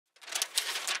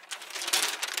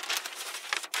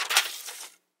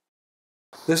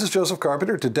This is Joseph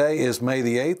Carpenter. Today is May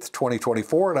the 8th,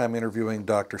 2024, and I'm interviewing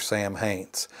Dr. Sam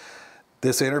Haynes.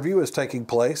 This interview is taking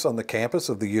place on the campus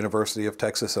of the University of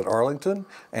Texas at Arlington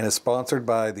and is sponsored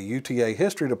by the UTA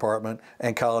History Department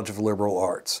and College of Liberal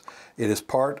Arts. It is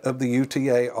part of the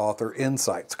UTA Author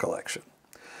Insights collection.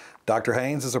 Dr.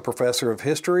 Haynes is a professor of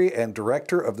history and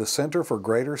director of the Center for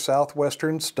Greater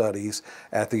Southwestern Studies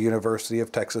at the University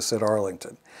of Texas at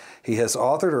Arlington. He has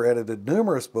authored or edited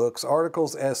numerous books,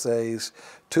 articles, essays,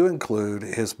 to include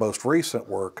his most recent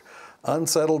work,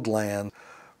 Unsettled Land,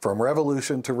 From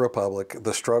Revolution to Republic,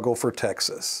 The Struggle for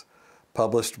Texas,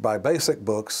 published by Basic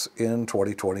Books in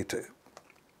 2022.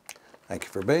 Thank you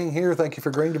for being here. Thank you for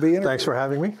agreeing to be interviewed. Thanks for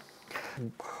having me.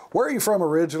 Where are you from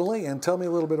originally, and tell me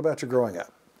a little bit about your growing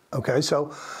up. Okay,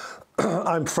 so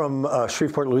I'm from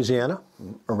Shreveport, Louisiana,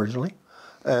 originally,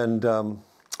 and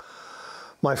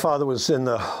my father was in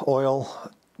the oil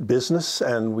business,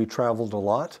 and we traveled a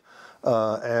lot,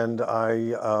 so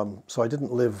I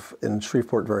didn't live in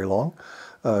Shreveport very long.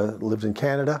 Lived in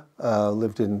Canada,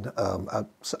 lived in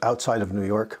outside of New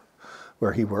York,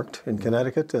 where he worked in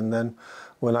Connecticut, and then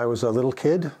when I was a little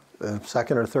kid,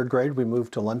 second or third grade, we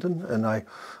moved to London, and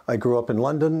I grew up in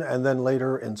London, and then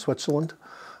later in Switzerland.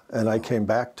 And I came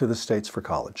back to the States for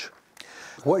college.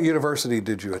 What university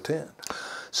did you attend?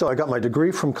 So I got my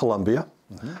degree from Columbia,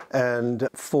 and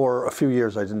for a few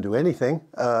years I didn't do anything.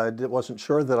 I wasn't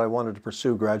sure that I wanted to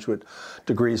pursue graduate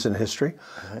degrees in history,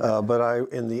 but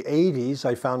in the 80s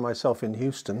I found myself in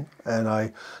Houston, and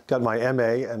I got my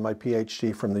MA and my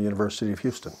PhD from the University of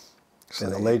Houston in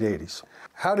the late 80s.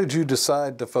 How did you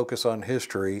decide to focus on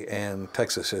history and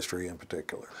Texas history in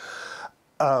particular?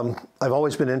 I've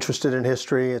always been interested in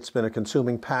history. It's been a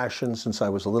consuming passion since I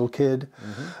was a little kid.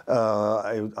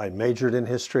 I majored in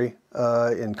history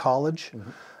in college.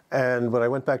 And when I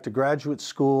went back to graduate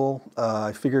school,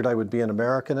 I figured I would be an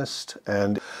Americanist.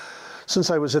 And since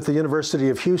I was at the University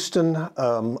of Houston,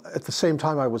 at the same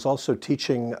time I was also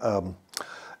teaching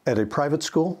at a private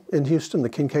school in Houston, the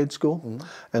Kincaid School.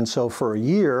 And so for a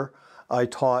year, I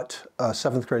taught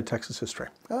 7th grade Texas history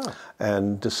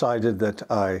and decided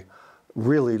that I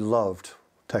really loved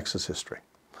Texas history,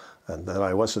 and that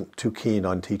I wasn't too keen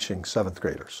on teaching 7th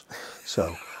graders.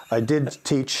 So I did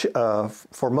teach,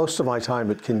 for most of my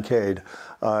time at Kincaid,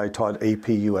 I taught AP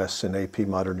US and AP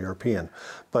Modern European.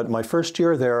 But my first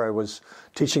year there, I was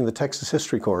teaching the Texas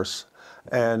history course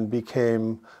and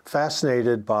became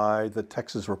fascinated by the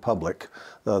Texas Republic,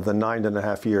 the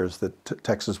 9.5 years that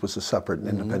Texas was a separate and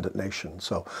independent nation.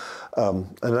 So,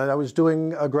 and then I was doing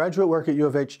graduate work at U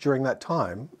of H during that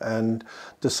time, and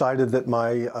decided that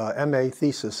my MA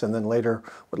thesis, and then later,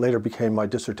 what later became my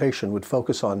dissertation, would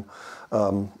focus on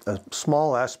a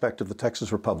small aspect of the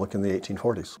Texas Republic in the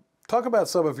 1840s. Talk about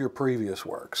some of your previous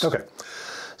works. Okay.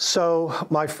 So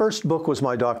my first book was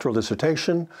my doctoral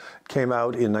dissertation. It came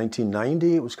out in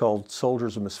 1990. It was called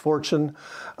Soldiers of Misfortune,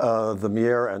 the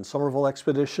Mier and Somerville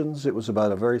Expeditions. It was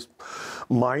about a very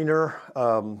minor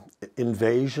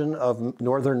invasion of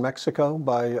northern Mexico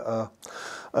by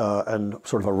and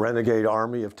sort of a renegade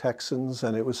army of Texans.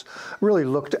 And it was really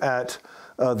looked at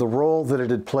the role that it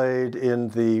had played in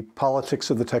the politics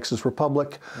of the Texas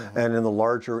Republic and in the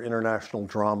larger international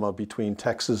drama between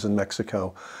Texas and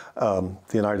Mexico, the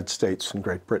United States and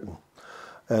Great Britain.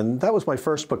 And that was my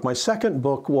first book. My second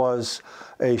book was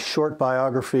a short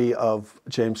biography of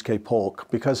James K. Polk,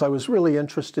 because I was really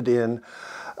interested in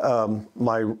many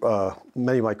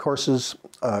of my courses,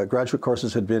 graduate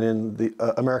courses had been in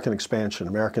the American expansion,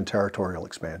 American territorial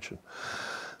expansion.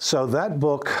 So that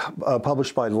book,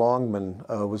 published by Longman,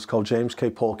 was called James K.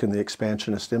 Polk and the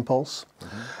Expansionist Impulse.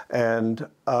 And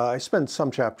I spent some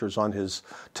chapters on his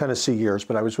Tennessee years,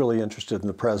 but I was really interested in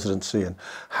the presidency and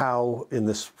how, in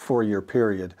this 4-year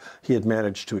period, he had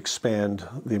managed to expand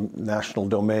the national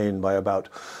domain by about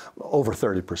over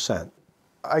 30%.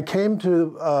 I came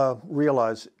to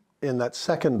realize in that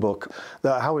second book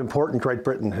how important Great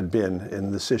Britain had been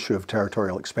in this issue of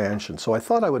territorial expansion. So I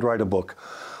thought I would write a book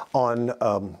on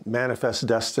manifest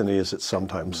destiny, as it's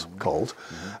sometimes called,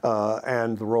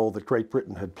 and the role that Great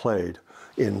Britain had played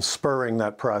in spurring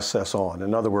that process on.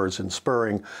 In other words, in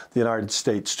spurring the United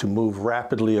States to move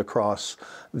rapidly across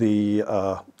the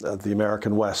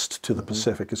American West to the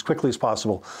Pacific as quickly as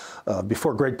possible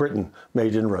before Great Britain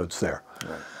made inroads there.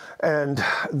 And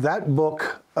that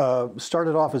book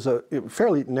started off as a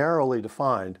fairly narrowly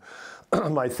defined,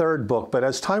 my third book, but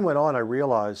as time went on, I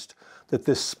realized that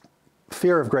this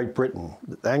fear of Great Britain,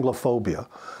 Anglophobia,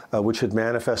 which had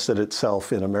manifested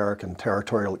itself in American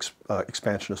territorial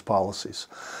expansionist policies,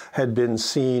 had been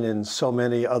seen in so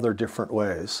many other different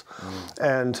ways.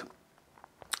 And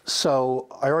So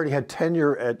I already had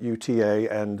tenure at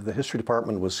UTA, and the history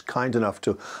department was kind enough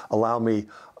to allow me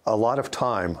a lot of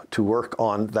time to work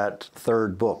on that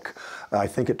third book. I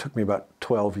think it took me about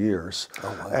 12 years. Oh,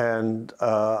 wow. And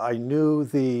I knew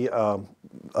the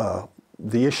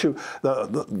issue,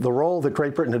 the role that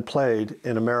Great Britain had played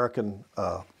in American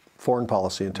foreign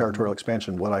policy and territorial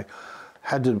expansion. What I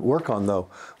had to work on,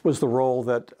 though, was the role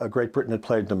that Great Britain had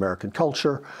played in American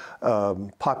culture,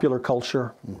 popular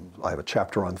culture. I have a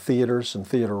chapter on theaters and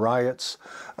theater riots,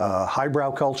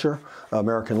 highbrow culture,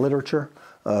 American literature.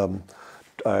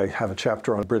 I have a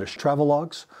chapter on British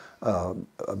travelogues,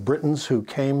 Britons who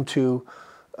came to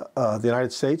the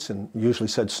United States and usually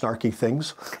said snarky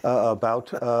things about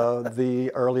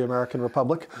the early American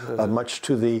Republic, much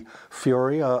to the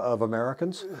fury of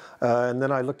Americans. And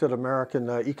then I looked at American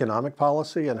economic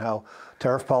policy and how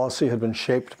tariff policy had been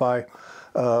shaped by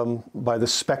the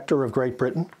specter of Great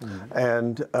Britain,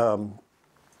 and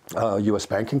U.S.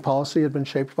 banking policy had been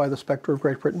shaped by the specter of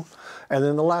Great Britain. And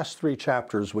then the last three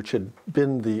chapters, which had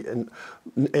been the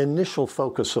initial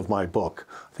focus of my book,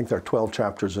 I think there are 12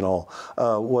 chapters in all,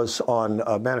 was on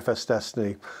Manifest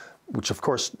Destiny, which of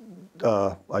course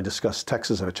I discussed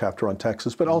Texas. I have a chapter on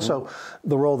Texas, but also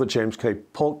the role that James K.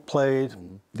 Polk played,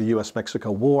 the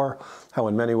U.S.-Mexico War, how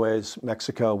in many ways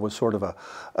Mexico was sort of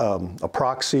a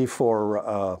proxy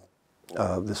for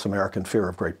this American fear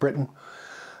of Great Britain.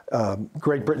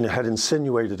 Great Britain had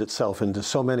insinuated itself into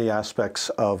so many aspects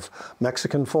of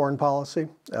Mexican foreign policy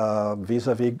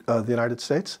vis-a-vis the United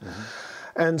States.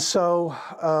 And so,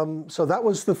 so that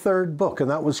was the third book,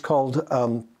 and that was called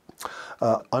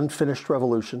Unfinished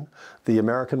Revolution, the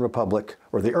American Republic,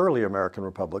 or the early American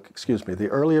Republic, excuse me, the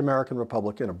early American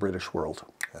Republic in a British world.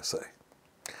 I see.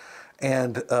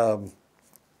 And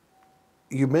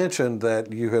you mentioned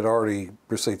that you had already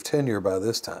received tenure by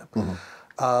this time.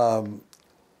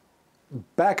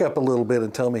 Back up a little bit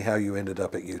and tell me how you ended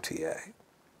up at UTA.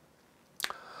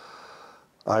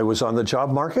 I was on the job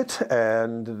market,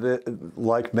 and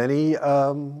like many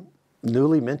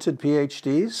newly minted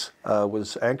PhDs,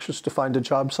 was anxious to find a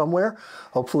job somewhere,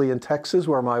 hopefully in Texas,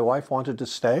 where my wife wanted to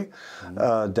stay.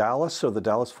 Dallas, or the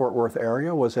Dallas-Fort Worth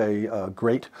area, was a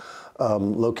great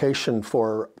location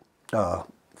for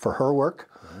her work.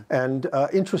 And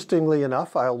interestingly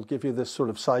enough, I'll give you this sort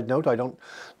of side note. I don't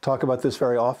talk about this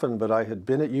very often, but I had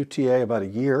been at UTA about a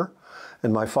year,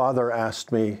 and my father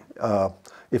asked me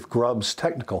if Grubbs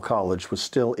Technical College was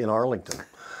still in Arlington.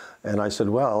 And I said,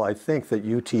 well, I think that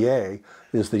UTA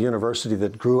is the university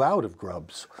that grew out of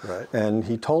Grubbs. Right. And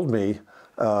he told me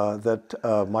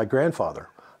that my grandfather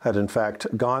had in fact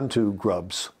gone to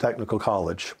Grubbs Technical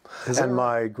College. And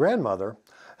my grandmother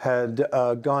had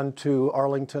gone to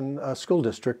Arlington School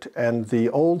District, and the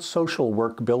old social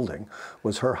work building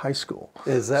was her high school.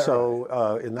 Is that so?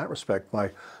 Right? In that respect,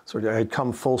 I had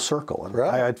come full circle, and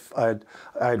Right. I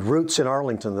had roots in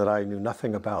Arlington that I knew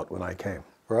nothing about when I came.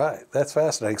 Right. That's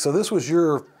fascinating. So this was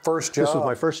your first job? This was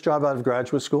my first job out of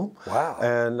graduate school. Wow.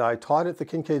 And I taught at the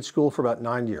Kincaid School for about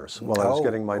 9 years while I was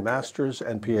getting my master's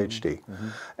and PhD.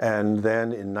 And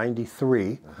then in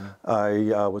 '93,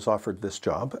 I was offered this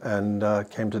job and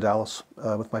came to Dallas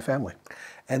with my family.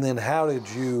 And then how did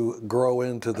you grow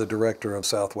into the director of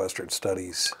Southwestern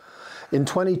Studies? In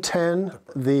 2010,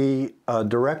 the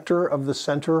director of the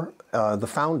center, the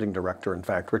founding director, in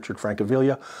fact, Richard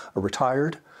Francavilla,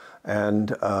 retired.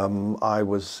 And I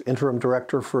was interim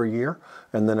director for a year,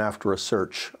 and then after a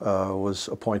search, was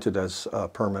appointed as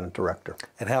permanent director.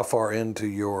 And how far into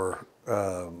your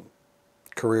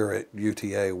career at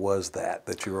UTA was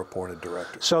that you were appointed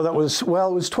director? So that was, well,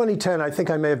 it was 2010. I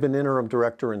think I may have been interim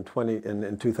director in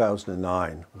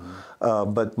 2009.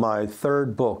 But my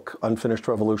third book, Unfinished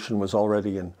Revolution, was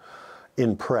already in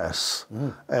press.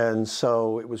 And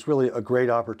so it was really a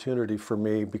great opportunity for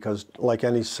me because, like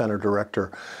any center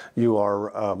director, you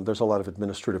are, there's a lot of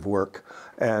administrative work.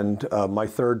 And my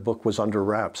third book was under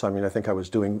wraps. I mean, I think I was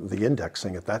doing the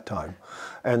indexing at that time.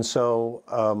 And so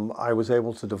I was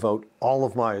able to devote all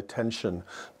of my attention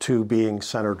to being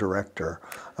center director,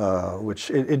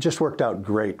 which it just worked out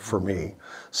great for me.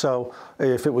 So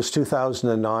if it was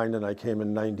 2009 and I came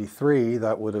in '93,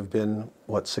 that would have been,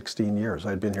 what, 16 years.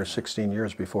 I'd been here 16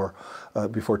 years before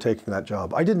taking that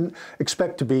job. I didn't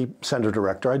expect to be center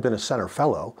director. I'd been a center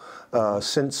fellow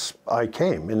since I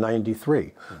came in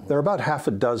 '93. There are about half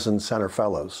a dozen center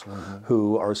fellows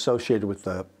who are associated with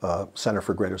the Center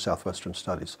for Greater Southwestern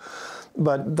Studies.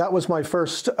 But that was my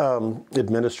first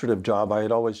administrative job. I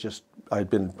had always I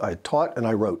taught and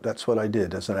I wrote. That's what I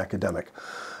did as an academic.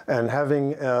 And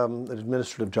having an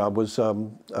administrative job was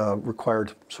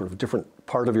required sort of different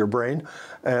part of your brain,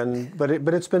 but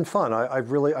it's been fun.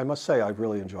 I must say I've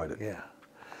really enjoyed it. Yeah.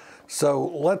 So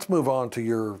let's move on to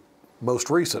your most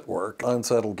recent work,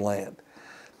 Unsettled Land.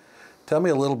 Tell me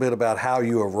a little bit about how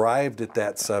you arrived at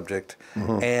that subject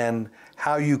and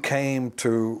how you came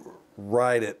to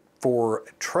write it for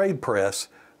a trade press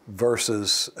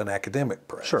versus an academic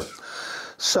press. Sure.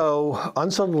 So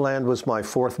Unsettled Land was my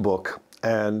fourth book,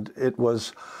 and it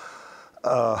was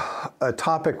a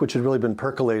topic which had really been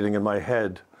percolating in my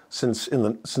head since the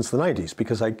 90s,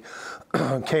 because I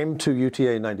came to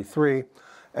UTA in 93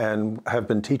 and have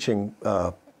been teaching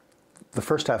the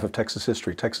first half of Texas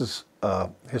history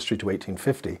history to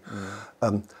 1850,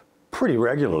 pretty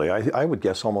regularly. I would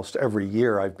guess almost every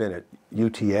year I've been at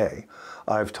UTA,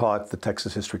 I've taught the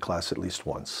Texas history class at least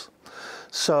once.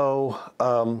 So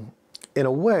in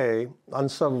a way,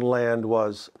 Unsettled Land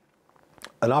was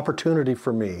an opportunity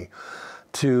for me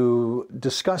to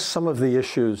discuss some of the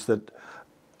issues that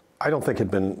I don't think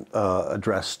had been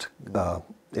addressed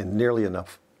in nearly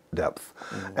enough depth,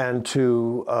 and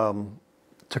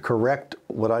to correct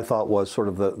what I thought was sort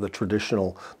of the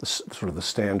traditional, sort of the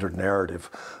standard narrative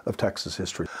of Texas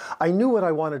history. I knew what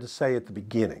I wanted to say at the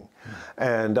beginning,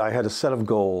 and I had a set of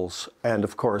goals, and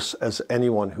of course, as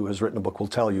anyone who has written a book will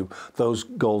tell you, those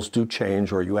goals do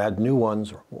change, or you add new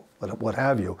ones, or what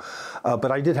have you.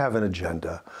 But I did have an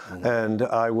agenda, and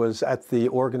I was at the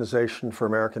Organization for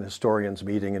American Historians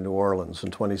meeting in New Orleans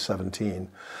in 2017,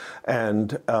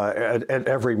 and at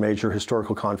every major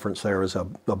historical conference there is a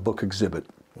book exhibit.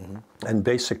 And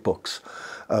Basic Books,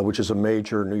 which is a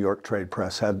major New York trade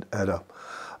press, had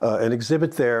an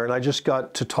exhibit there, and I just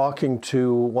got to talking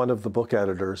to one of the book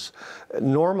editors.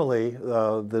 Normally,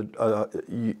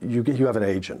 you have an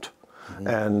agent,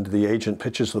 and the agent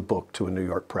pitches the book to a New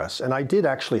York press. And I did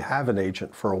actually have an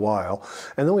agent for a while,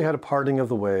 and then we had a parting of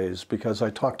the ways, because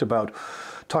I talked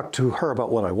to her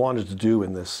about what I wanted to do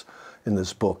in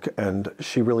this book, and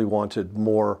she really wanted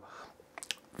more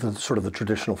sort of the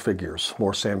traditional figures,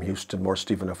 more Sam Houston, more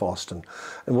Stephen F. Austin.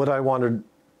 And what I wanted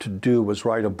to do was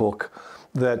write a book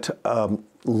that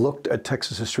looked at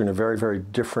Texas history in a very, very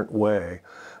different way,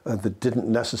 that didn't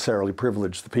necessarily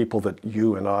privilege the people that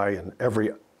you and I and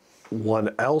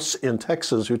everyone else in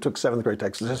Texas who took 7th grade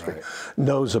Texas history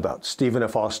knows about. Stephen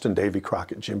F. Austin, Davy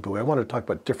Crockett, Jim Bowie. I wanted to talk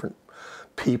about different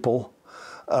people.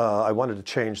 I wanted to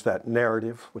change that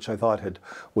narrative, which I thought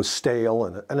was stale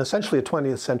and essentially a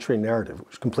 20th century narrative, which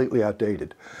was completely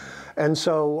outdated. And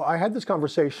so I had this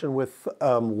conversation with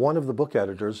one of the book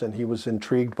editors, and he was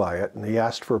intrigued by it, and he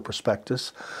asked for a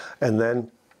prospectus, and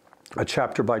then a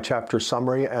chapter-by-chapter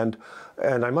summary, and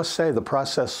I must say the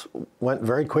process went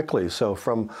very quickly. So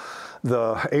from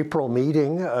the April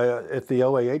meeting at the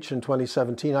OAH in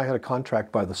 2017, I had a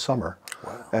contract by the summer.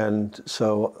 Wow. And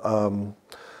so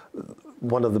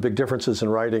one of the big differences in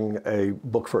writing a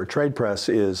book for a trade press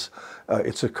is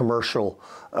it's a commercial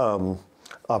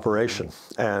operation,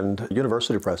 and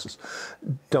university presses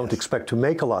don't expect to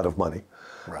make a lot of money.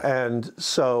 Right. And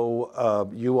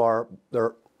so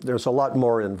there's a lot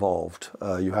more involved.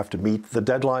 You have to meet the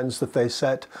deadlines that they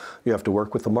set. You have to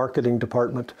work with the marketing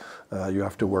department. You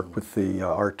have to work with the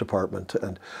art department,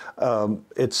 and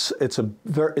it's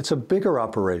a bigger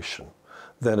operation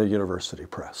than a university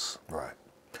press. Right.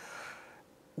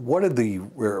 What did the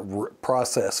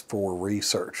process for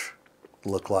research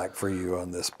look like for you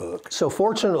on this book? So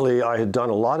fortunately, I had done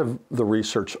a lot of the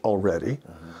research already,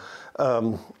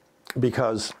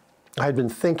 because I had been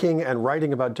thinking and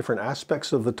writing about different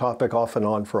aspects of the topic off and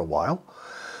on for a while.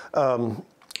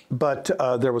 But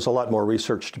there was a lot more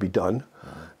research to be done.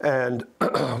 And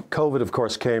COVID, of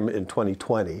course, came in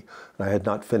 2020, and I had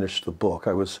not finished the book.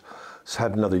 I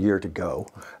had another year to go.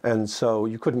 And so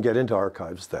you couldn't get into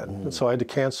archives then. And so I had to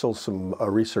cancel some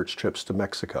research trips to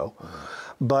Mexico.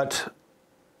 But,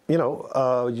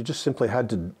 you just simply had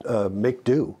to make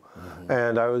do.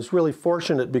 And I was really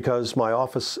fortunate because my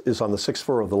office is on the 6th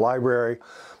floor of the library.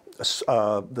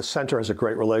 The center has a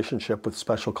great relationship with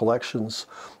special collections.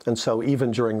 And so even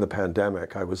during the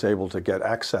pandemic, I was able to get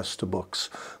access to books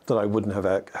that I wouldn't have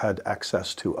had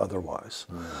access to otherwise.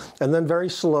 And then very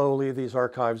slowly, these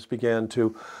archives began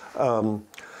to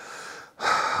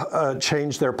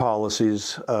change their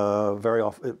policies. Very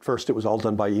often, at first it was all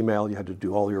done by email. You had to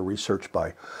do all your research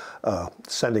by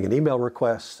sending an email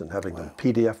request and having them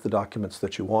PDF the documents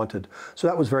that you wanted. So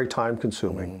that was very time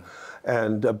consuming.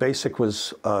 And Basic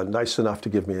was nice enough to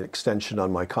give me an extension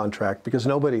on my contract because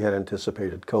nobody had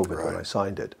anticipated COVID when I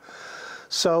signed it.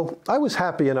 So I was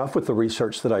happy enough with the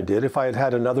research that I did. If I had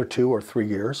had another 2 or 3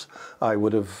 years, I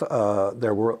would have,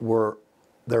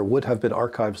 there would have been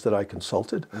archives that I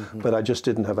consulted, but I just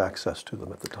didn't have access to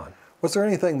them at the time. Was there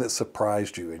anything that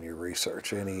surprised you in your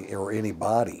research,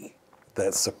 anybody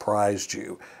that surprised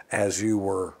you as you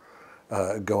were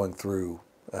going through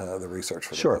the research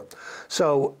for the book?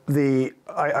 So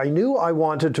I knew I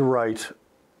wanted to write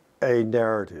a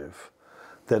narrative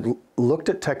that looked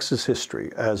at Texas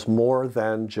history as more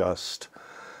than just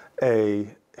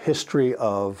a history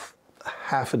of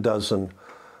half a dozen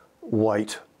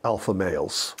white alpha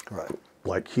males, Right.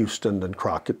 like Houston and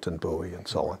Crockett and Bowie and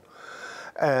so on.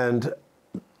 And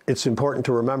it's important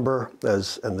to remember,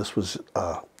 and this was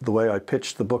the way I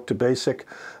pitched the book to BASIC,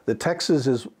 that Texas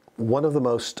is one of the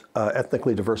most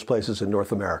ethnically diverse places in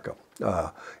North America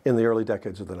in the early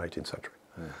decades of the 19th century.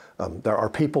 There are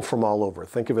people from all over.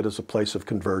 Think of it as a place of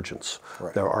convergence.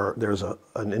 Right. There's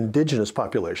an indigenous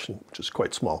population, which is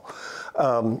quite small,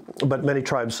 but many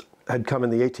tribes had come in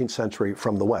the 18th century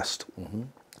from the West,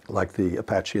 like the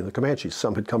Apache and the Comanches.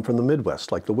 Some had come from the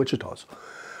Midwest, like the Wichitas.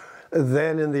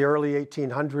 Then in the early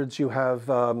 1800s, you have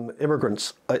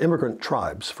immigrant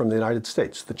tribes from the United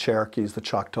States, the Cherokees, the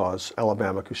Choctaws,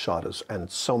 Alabama Cushatas, and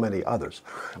so many others.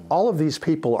 All of these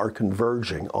people are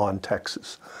converging on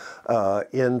Texas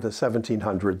in the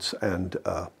 1700s and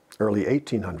early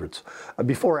 1800s,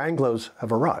 before Anglos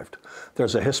have arrived.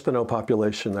 There's a Hispano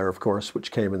population there, of course,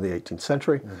 which came in the 18th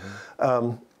century.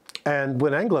 And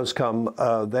when Anglos come,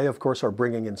 they, of course, are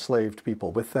bringing enslaved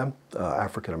people with them,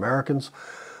 African Americans.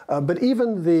 But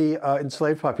even the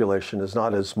enslaved population is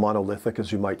not as monolithic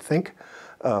as you might think,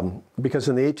 because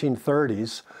in the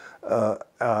 1830s,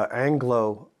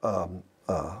 Anglo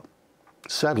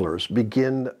settlers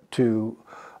begin to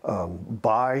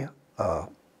buy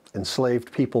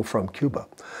enslaved people from Cuba.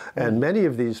 And many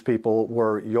of these people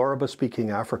were Yoruba-speaking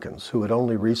Africans who had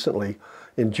only recently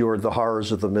endured the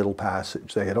horrors of the Middle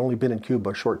Passage. They had only been in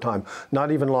Cuba a short time,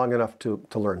 not even long enough to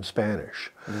learn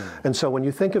Spanish. And so when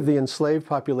you think of the enslaved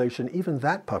population, even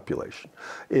that population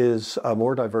is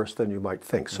more diverse than you might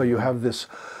think. So you have this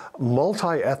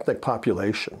multi-ethnic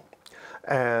population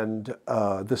and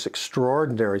this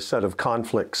extraordinary set of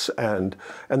conflicts, and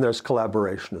there's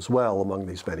collaboration as well among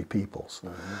these many peoples.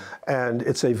 And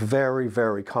it's a very,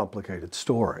 very complicated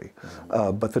story.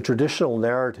 But the traditional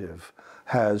narrative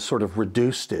has sort of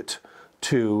reduced it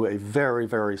to a very,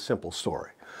 very simple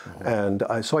story. And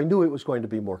so I knew it was going to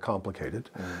be more complicated.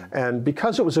 And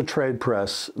because it was a trade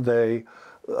press, they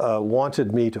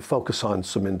wanted me to focus on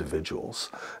some individuals.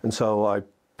 And so I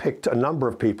picked a number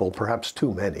of people, perhaps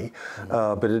too many,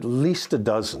 but at least a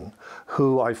dozen,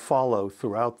 who I follow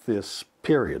throughout this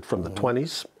period from the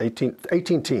 20s,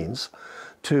 18 teens,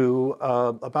 to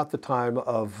about the time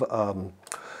of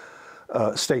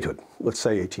statehood, let's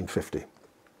say 1850.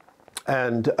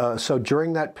 And so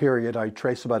during that period, I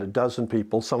trace about a dozen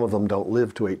people. Some of them don't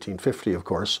live to 1850, of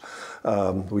course.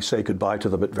 We say goodbye to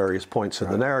them at various points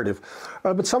in the narrative.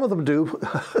 But some of them do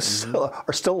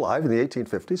are still alive in the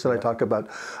 1850s. And I talk about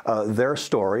their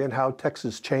story and how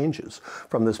Texas changes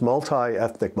from this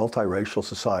multi-ethnic, multiracial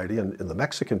society in the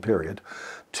Mexican period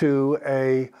to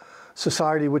a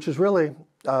society which is really,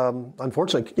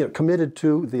 unfortunately, committed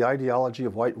to the ideology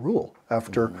of white rule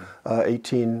after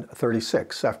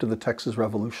 1836, after the Texas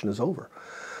Revolution is over.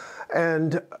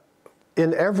 And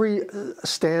in every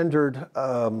standard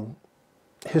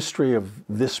history of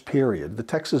this period, the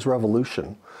Texas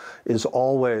Revolution is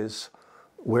always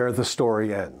where the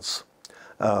story ends.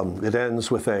 It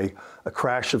ends with a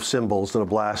crash of cymbals and a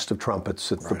blast of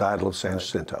trumpets at the Battle of San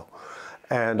Jacinto.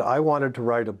 And I wanted to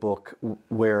write a book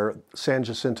where San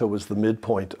Jacinto was the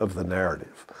midpoint of the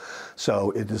narrative.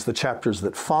 So it is the chapters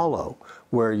that follow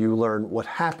where you learn what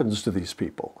happens to these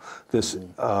people,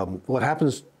 what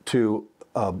happens to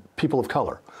people of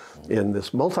color in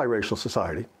this multiracial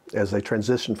society as they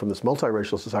transition from this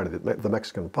multiracial society that the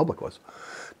Mexican Republic was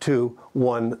to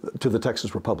the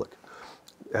Texas Republic.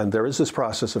 And there is this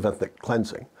process of ethnic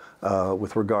cleansing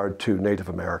with regard to Native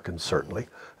Americans, certainly,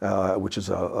 which is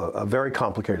a very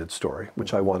complicated story,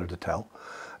 which I wanted to tell.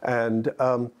 And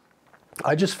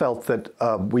I just felt that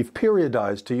we've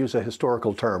periodized, to use a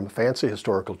historical term, a fancy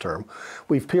historical term,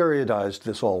 we've periodized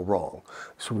this all wrong.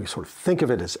 So we sort of think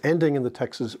of it as ending in the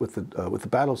Texas, with the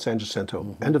Battle of San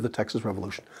Jacinto, end of the Texas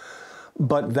Revolution.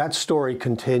 But that story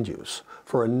continues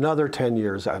for another 10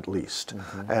 years at least.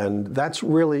 And that's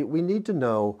really, we need to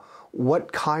know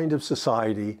what kind of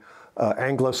society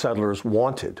Anglo settlers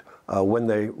wanted when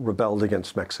they rebelled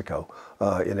against Mexico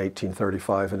in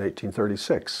 1835 and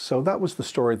 1836. So that was the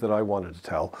story that I wanted to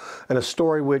tell, and a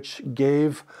story which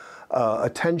gave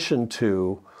attention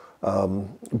to,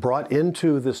 brought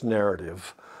into this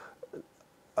narrative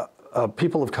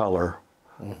people of color,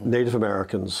 Native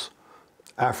Americans,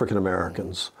 African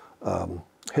Americans,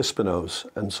 Hispanos,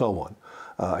 and so on.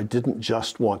 I didn't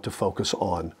just want to focus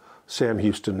on Sam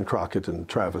Houston and Crockett and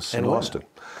Travis and Austin,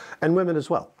 and women as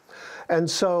well. And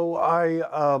so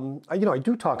I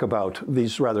do talk about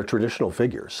these rather traditional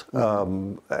figures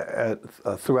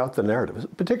throughout the narrative,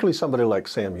 particularly somebody like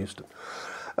Sam Houston.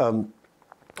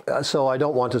 So I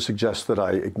don't want to suggest that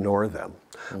I ignore them,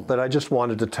 but I just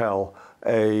wanted to tell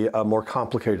a more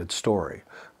complicated story,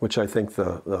 which I think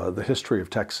the history of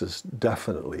Texas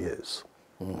definitely is.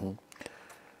 Mm-hmm.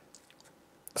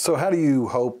 So how do you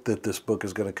hope that this book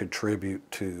is going to contribute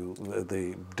to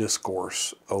the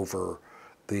discourse over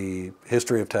the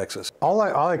history of Texas? All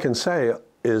I can say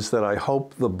is that I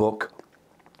hope the book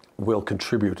will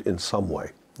contribute in some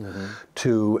way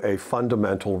to a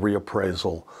fundamental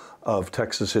reappraisal of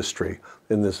Texas history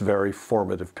in this very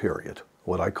formative period,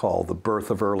 what I call the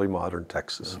birth of early modern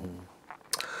Texas.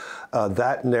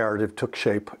 That narrative took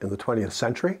shape in the 20th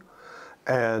century,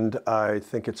 and I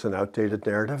think it's an outdated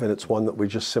narrative, and it's one that we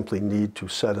just simply need to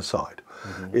set aside.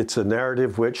 It's a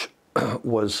narrative which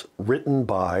was written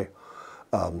by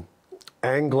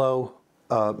Anglo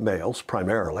males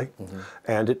primarily,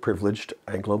 and it privileged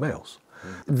Anglo males.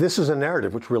 This is a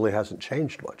narrative which really hasn't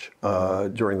changed much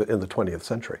in the 20th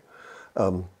century.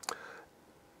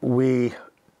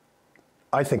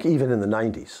 I think even in the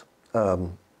 90s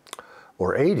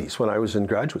or 80s when I was in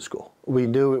graduate school, we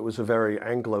knew it was a very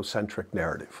Anglo-centric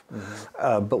narrative,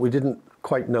 but we didn't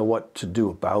quite know what to do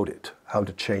about it, how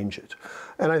to change it.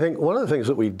 And I think one of the things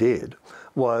that we did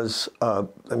was,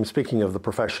 I'm speaking of the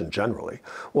profession generally,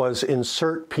 was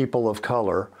insert people of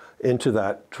color into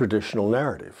that traditional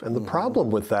narrative. And the problem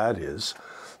with that is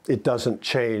it doesn't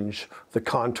change the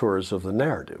contours of the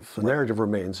narrative. The narrative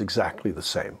remains exactly the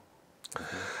same.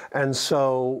 And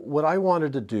so what I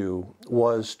wanted to do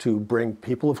was to bring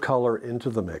people of color into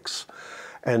the mix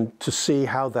and to see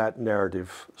how that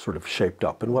narrative sort of shaped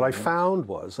up. And what I found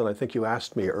was, and I think you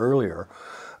asked me earlier,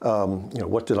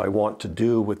 what did I want to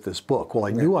do with this book? Well,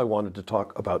 I knew I wanted to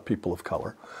talk about people of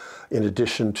color in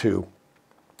addition to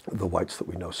the whites that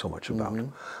we know so much about.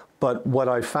 But what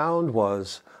I found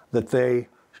was that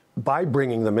by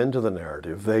bringing them into the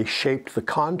narrative, they shaped the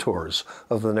contours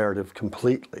of the narrative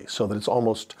completely so that it's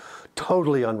almost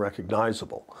totally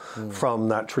unrecognizable from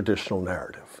that traditional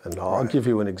narrative. And I'll give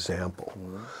you an example.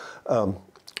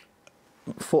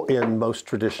 In most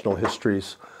traditional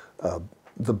histories,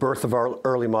 the birth of our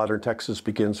early modern Texas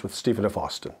begins with Stephen F.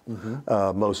 Austin,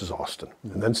 Moses Austin,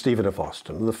 and then Stephen F.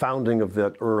 Austin, the founding of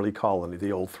that early colony,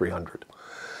 the Old 300.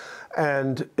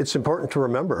 And it's important to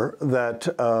remember that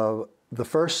the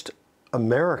first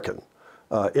American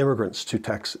immigrants to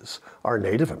Texas are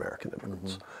Native American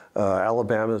immigrants.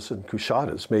 Alabamas and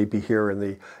Coushatta's may be here in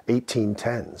the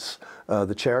 1810s.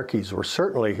 The Cherokees were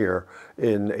certainly here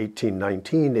in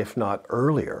 1819, if not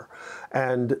earlier.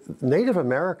 And Native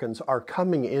Americans are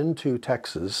coming into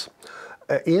Texas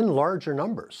in larger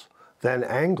numbers than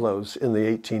Anglos in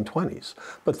the 1820s.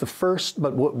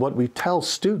 But what we tell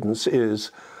students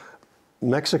is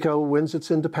Mexico wins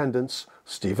its independence,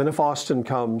 Stephen F. Austin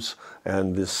comes,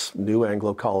 and this new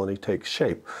Anglo colony takes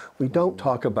shape. We don't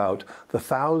talk about the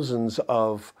thousands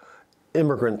of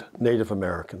immigrant Native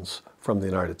Americans from the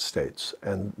United States.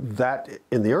 And that,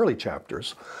 in the early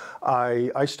chapters,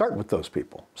 I start with those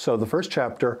people. So the first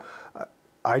chapter,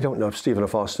 I don't know if Stephen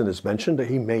F. Austin is mentioned,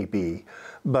 he may be,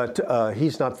 but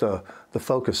he's not the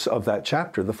focus of that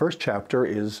chapter. The first chapter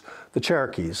is the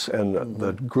Cherokees, and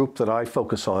the group that I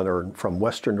focus on are from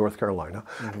western North Carolina,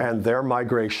 and their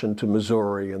migration to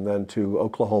Missouri, and then to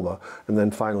Oklahoma, and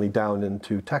then finally down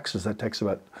into Texas. That takes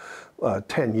about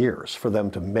 10 years for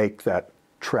them to make that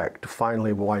trek to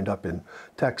finally wind up in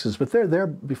Texas. But they're there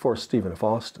before Stephen F.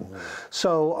 Austin.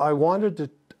 So I wanted to,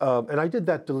 and I did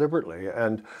that deliberately,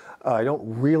 and I don't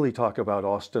really talk about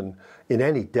Austin in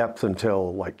any depth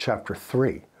until like chapter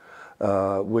 3,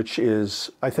 which is,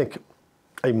 I think,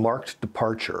 a marked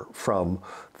departure from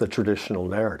the traditional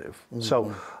narrative.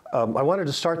 So I wanted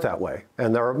to start that way,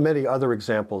 and there are many other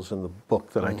examples in the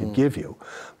book that I could give you.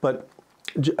 But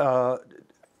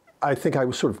I think I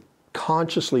was sort of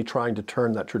consciously trying to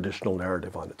turn that traditional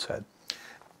narrative on its head.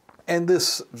 And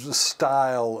this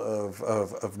style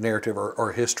of narrative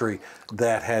or history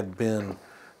that had been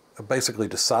basically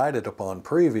decided upon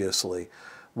previously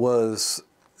was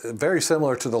very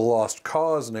similar to the Lost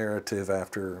Cause narrative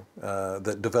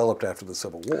that developed after the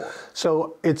Civil War.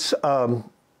 So it's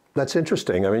that's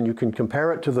interesting. I mean, you can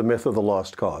compare it to the myth of the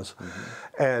Lost Cause,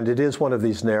 and it is one of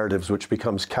these narratives which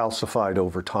becomes calcified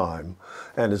over time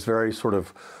and is very sort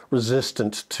of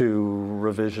resistant to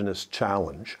revisionist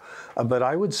challenge. But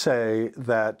I would say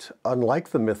that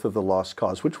unlike the myth of the Lost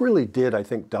Cause, which really did, I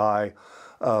think, die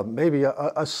maybe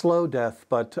a slow death,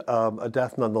 but a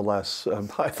death nonetheless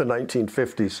by the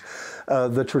 1950s.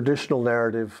 The traditional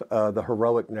narrative, the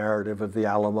heroic narrative of the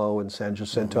Alamo and San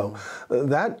Jacinto,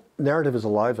 that narrative is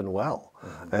alive and well.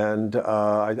 And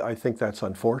I think that's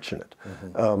unfortunate.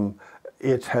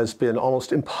 It has been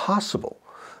almost impossible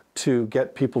to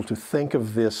get people to think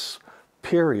of this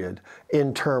period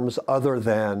in terms other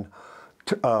than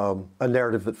a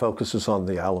narrative that focuses on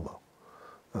the Alamo.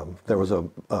 There was a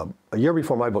year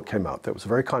before my book came out, there was a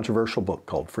very controversial book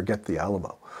called Forget the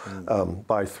Alamo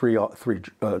by three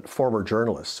former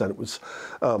journalists. And it was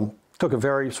took a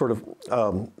very sort of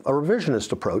a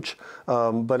revisionist approach,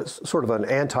 but it's sort of an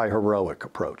anti-heroic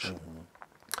approach.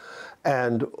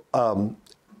 And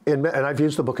and I've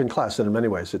used the book in class, and in many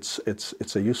ways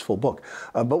it's a useful book.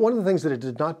 But one of the things that it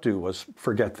did not do was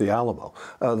forget the Alamo.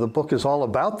 The book is all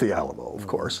about the Alamo, of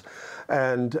course,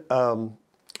 and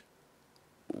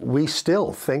we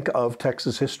still think of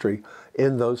Texas history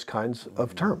in those kinds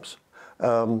of terms.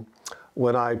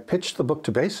 When I pitched the book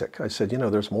to BASIC, I said, you know,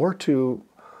 there's more to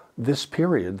this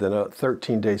period than a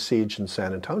 13-day siege in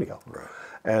San Antonio. Right.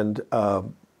 And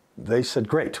they said,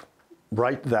 great,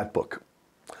 write that book.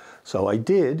 So I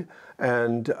did,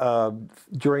 and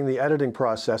during the editing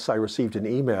process, I received an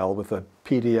email with a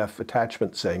PDF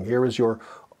attachment saying, here is your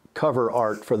cover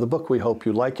art for the book, we hope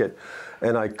you like it.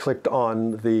 And I clicked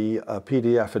on the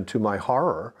PDF, and to my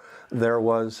horror, there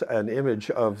was an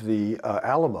image of the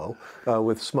Alamo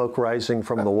with smoke rising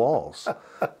from the walls.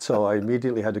 So I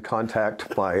immediately had to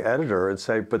contact my editor and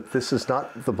say, but this is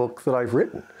not the book that I've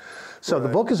written. So the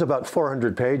book is about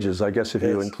 400 pages, I guess, if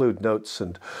you include notes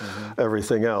and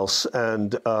everything else.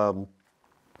 And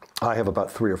I have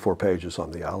about 3 or 4 pages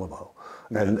on the Alamo.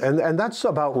 And that's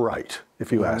about right,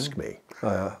 if you ask me.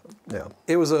 Yeah.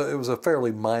 It was a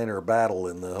fairly minor battle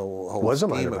in the whole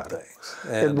scheme of things.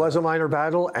 It was a minor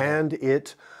battle, and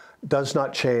it does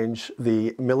not change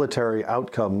the military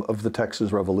outcome of the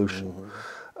Texas Revolution.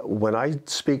 When I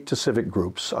speak to civic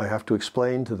groups, I have to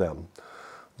explain to them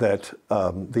that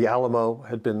the Alamo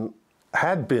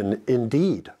had been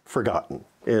indeed forgotten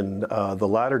in the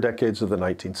latter decades of the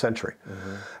 19th century.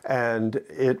 And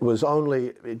it was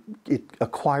only, it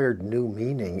acquired new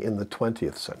meaning in the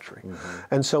 20th century.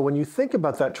 And so when you think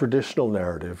about that traditional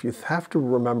narrative, you have to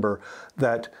remember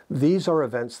that these are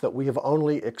events that we have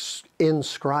only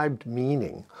inscribed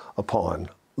meaning upon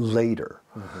later.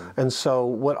 And so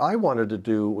what I wanted to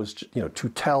do was, you know, to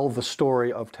tell the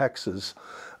story of Texas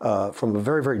from a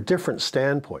very, very different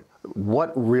standpoint.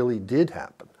 What really did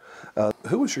happen.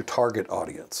 Who was your target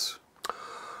audience?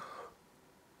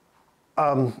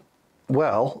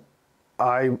 Well,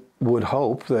 I would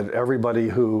hope that everybody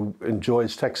who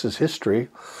enjoys Texas history,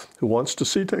 who wants to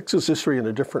see Texas history in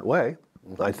a different way,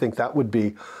 I think that would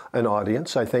be an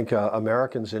audience. I think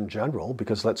Americans in general,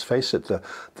 because let's face it,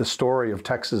 the story of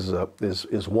Texas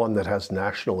is one that has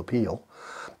national appeal.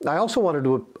 I also wanted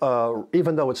to,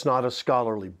 even though it's not a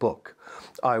scholarly book,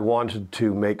 I wanted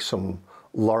to make some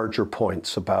larger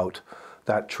points about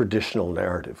that traditional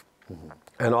narrative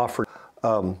and offer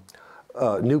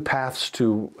new paths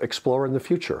to explore in the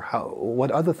future.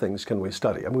 What other things can we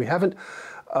study? And we haven't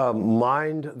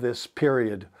mined this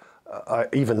period,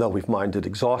 even though we've mined it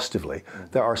exhaustively.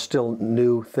 There are still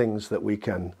new things that we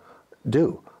can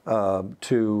do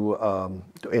to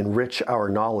enrich our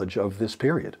knowledge of this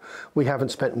period. We haven't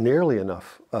spent nearly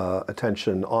enough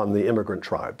attention on the immigrant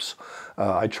tribes.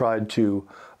 I tried to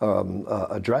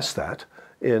address that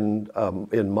in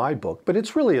my book, but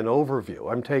it's really an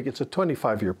overview. It's a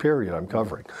 25-year period I'm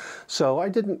covering. So I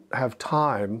didn't have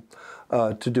time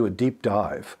to do a deep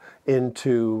dive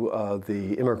into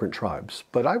the immigrant tribes,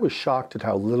 but I was shocked at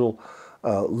how little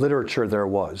literature there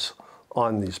was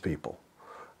on these people.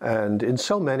 And in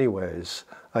so many ways,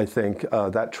 I think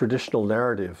that traditional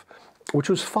narrative, which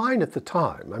was fine at the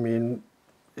time, I mean,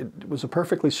 it was a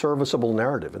perfectly serviceable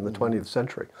narrative in the 20th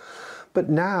century. But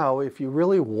now, if you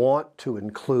really want to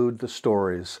include the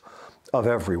stories of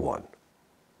everyone,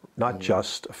 not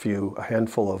just a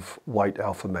handful of white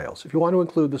alpha males, if you want to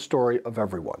include the story of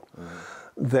everyone,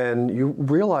 then you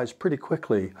realize pretty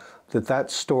quickly that that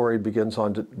story begins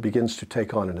to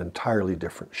take on an entirely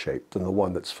different shape than the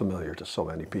one that's familiar to so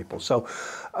many people. So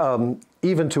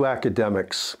even to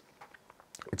academics,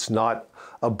 it's not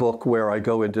a book where I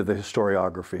go into the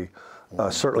historiography,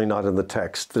 certainly not in the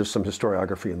text. There's some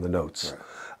historiography in the notes.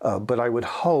 Right. But I would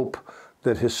hope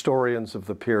that historians of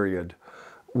the period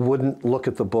wouldn't look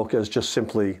at the book as just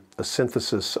simply a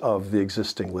synthesis of the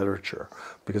existing literature,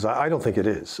 because I don't think it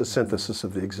is a synthesis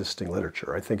of the existing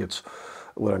literature. I think it's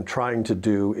what I'm trying to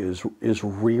do is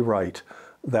rewrite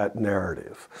that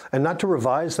narrative. And not to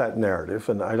revise that narrative,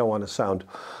 and I don't want to sound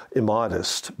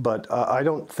immodest, but I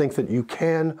don't think that you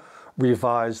can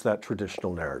revise that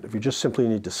traditional narrative. You just simply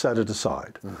need to set it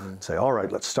aside. Say, all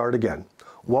right, let's start again.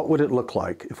 What would it look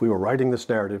like if we were writing this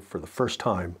narrative for the first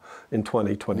time in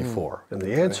 2024? And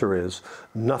the answer is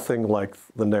nothing like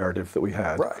the narrative that we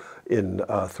had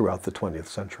throughout the 20th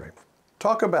century.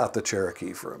 Talk about the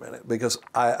Cherokee for a minute, because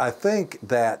I think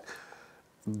that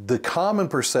the common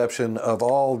perception of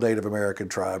all Native American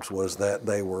tribes was that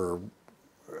they were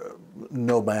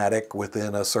nomadic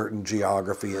within a certain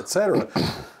geography, etc.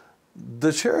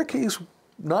 The Cherokees,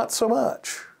 not so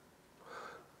much.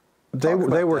 They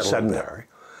were sedentary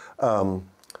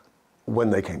when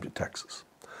they came to Texas.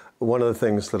 One of the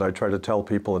things that I try to tell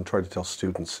people and try to tell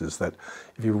students is that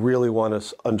if you really want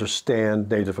to understand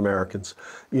Native Americans,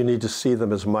 you need to see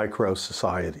them as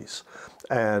micro-societies.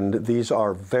 And these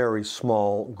are very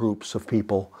small groups of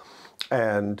people,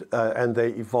 and they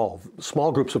evolve.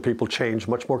 Small groups of people change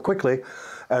much more quickly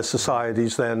as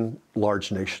societies than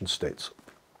large nation states.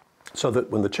 So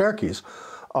that when the Cherokees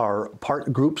are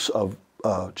groups of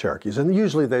Cherokees, and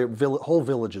usually whole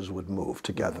villages would move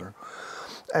together.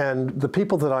 And the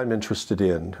people that I'm interested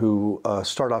in, who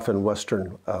start off in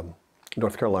western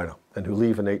North Carolina and who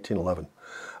leave in 1811,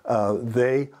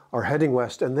 they are heading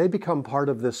west, and they become part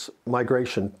of this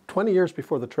migration 20 years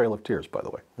before the Trail of Tears, by the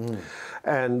way.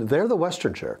 And they're the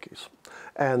Western Cherokees.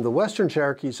 And the Western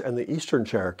Cherokees and the Eastern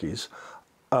Cherokees,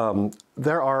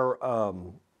 they are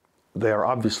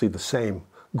obviously the same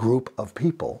group of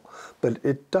people, but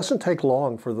it doesn't take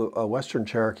long for the Western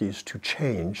Cherokees to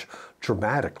change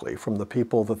dramatically from the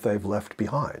people that they've left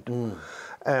behind.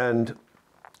 And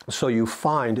so you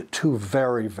find two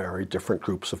very, very different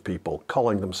groups of people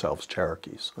calling themselves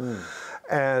Cherokees.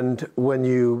 And when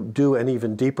you do an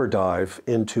even deeper dive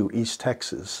into East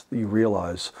Texas, you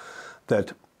realize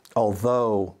that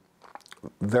although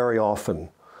very often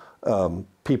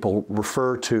people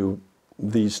refer to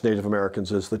these Native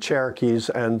Americans as the Cherokees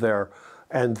and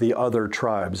the other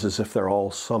tribes as if they're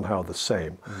all somehow the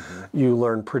same, you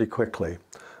learn pretty quickly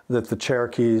that the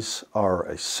Cherokees are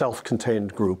a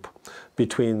self-contained group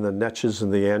between the Neches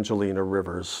and the Angelina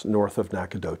rivers north of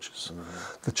Nacogdoches.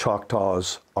 The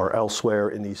Choctaws are elsewhere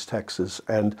in East Texas,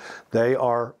 and they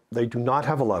do not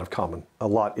have a lot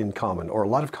in common, or a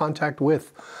lot of contact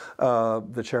with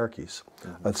the Cherokees.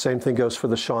 The same thing goes for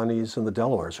the Shawnees and the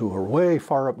Delawares, who are way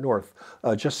far up north,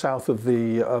 just south of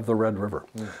the Red River,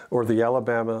 or the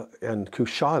Alabama and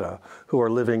Coushatta, who are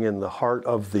living in the heart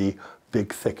of the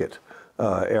Big Thicket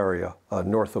area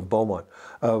north of Beaumont.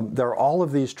 There are all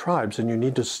of these tribes, and you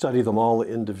need to study them all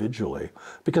individually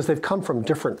because they've come from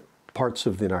different parts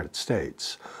of the United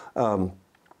States.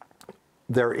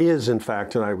 There is, in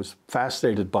fact, and I was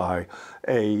fascinated by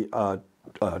a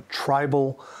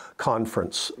tribal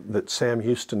conference that Sam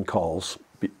Houston calls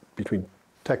between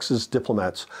Texas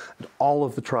diplomats and all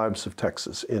of the tribes of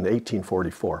Texas in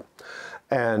 1844.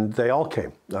 And they all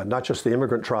came, not just the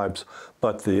immigrant tribes,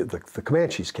 but the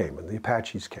Comanches came and the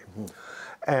Apaches came.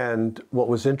 And what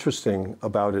was interesting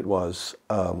about it was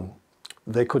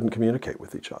they couldn't communicate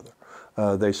with each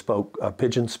other. They spoke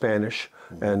Pidgin Spanish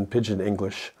and Pidgin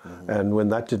English, and when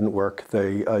that didn't work,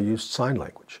 they used sign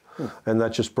language. And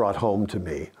that just brought home to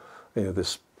me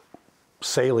this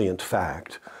salient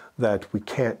fact that we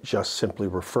can't just simply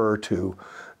refer to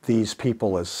these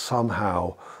people as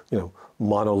somehow,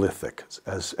 monolithic,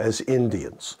 as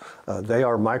Indians. They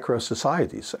are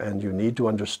micro-societies, and you need to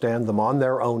understand them on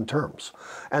their own terms.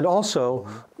 And also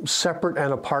separate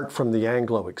and apart from the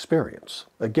Anglo experience.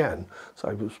 Again, as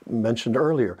I mentioned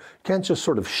earlier, you can't just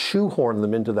sort of shoehorn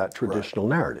them into that traditional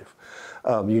narrative.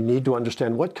 You need to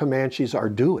understand what Comanches are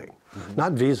doing,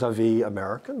 not vis-a-vis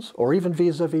Americans or even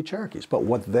vis-a-vis Cherokees, but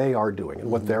what they are doing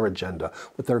and what their agenda,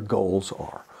 what their goals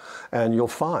are. And you'll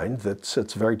find that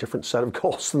it's a very different set of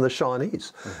goals than the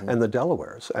Shawnees and the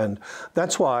Delawares. And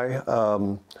that's why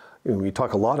we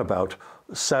talk a lot about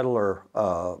settler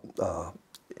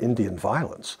Indian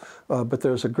violence, but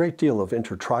there's a great deal of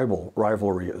intertribal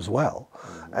rivalry as well.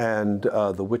 And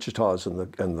the Wichitas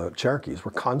and the Cherokees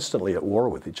were constantly at war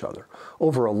with each other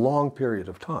over a long period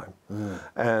of time.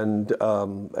 And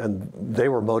they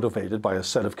were motivated by a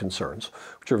set of concerns,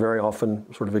 which are very often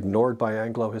sort of ignored by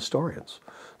Anglo historians.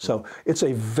 So it's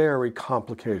a very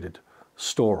complicated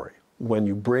story when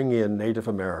you bring in Native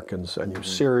Americans and you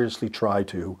seriously try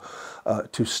to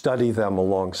study them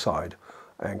alongside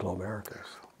Anglo-Americans.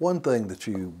 One thing that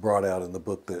you brought out in the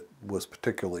book that was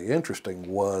particularly interesting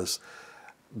was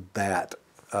that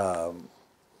the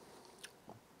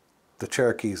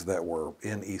Cherokees that were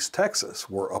in East Texas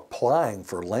were applying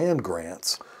for land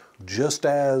grants just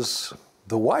as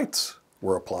the whites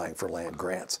were applying for land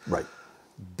grants. Right.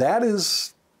 That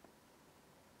is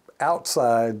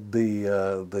outside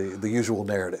the usual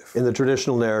narrative. In the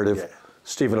traditional narrative,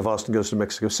 Stephen of Austin goes to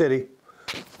Mexico City,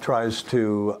 tries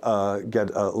to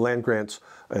get land grants,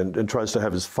 and tries to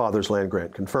have his father's land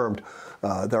grant confirmed.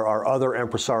 There are other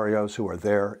empresarios who are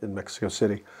there in Mexico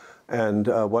City. And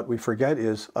what we forget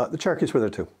is the Cherokees were there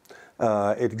too,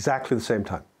 at exactly the same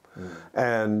time.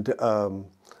 And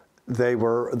they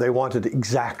wanted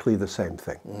exactly the same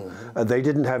thing. They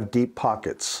didn't have deep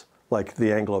pockets like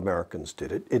the Anglo-Americans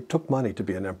did. It took money to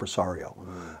be an impresario.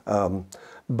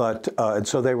 And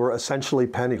so they were essentially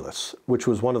penniless, which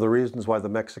was one of the reasons why the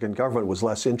Mexican government was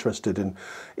less interested in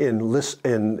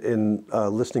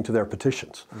listening to their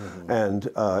petitions. And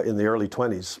in the early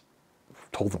 20s,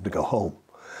 told them to go home.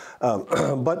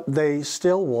 But they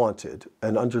still wanted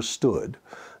and understood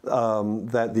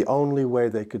that the only way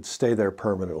they could stay there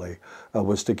permanently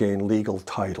was to gain legal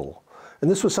title. And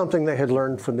this was something they had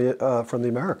learned from the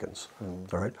Americans.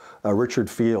 All right, Richard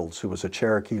Fields, who was a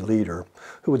Cherokee leader,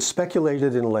 who had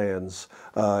speculated in lands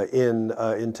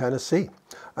in Tennessee,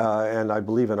 and I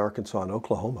believe in Arkansas and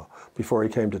Oklahoma before he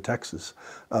came to Texas.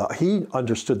 He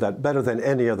understood that better than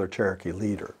any other Cherokee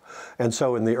leader, and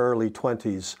so in the early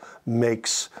 20s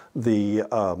makes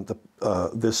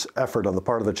this effort on the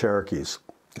part of the Cherokees,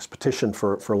 this petition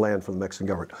for land from the Mexican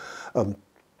government,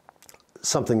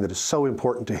 something that is so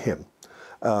important to him.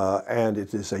 And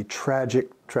it is a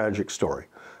tragic, tragic story.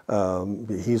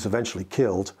 He's eventually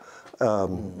killed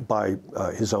by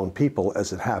his own people,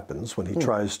 as it happens, when he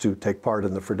tries to take part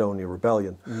in the Fredonia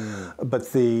Rebellion.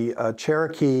 But the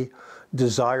Cherokee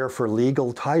desire for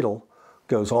legal title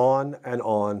goes on and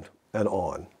on and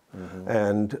on.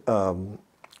 And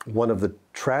one of the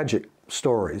tragic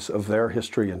stories of their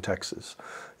history in Texas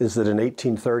is that in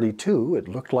 1832, it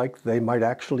looked like they might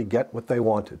actually get what they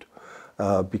wanted.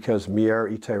 Because Mier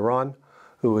y Tehran,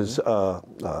 who was,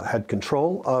 had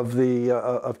control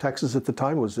of Texas at the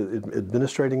time, was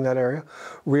administrating that area,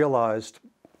 realized,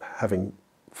 having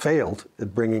failed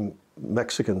at bringing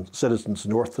Mexican citizens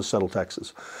north to settle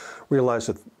Texas, realized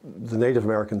that the Native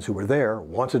Americans who were there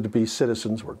wanted to be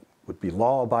citizens, would be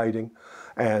law-abiding,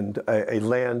 and a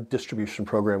land distribution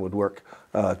program would work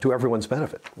to everyone's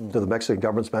benefit, to the Mexican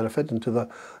government's benefit and to the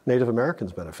Native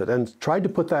Americans' benefit, and tried to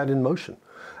put that in motion.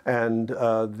 And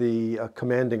the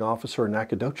commanding officer in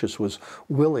Nacogdoches was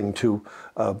willing to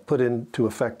put into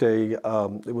effect it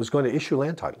was going to issue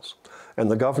land titles.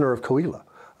 And the governor of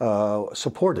Coahuila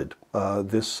supported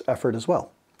this effort as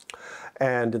well.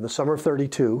 And in the summer of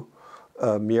 '32,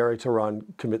 Mier y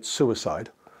Tehran commits suicide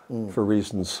for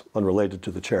reasons unrelated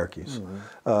to the Cherokees.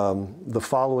 The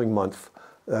following month,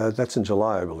 that's in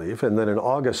July, I believe, and then in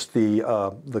August,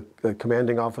 the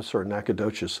commanding officer in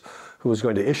Nacogdoches, who was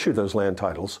going to issue those land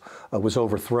titles, was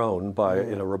overthrown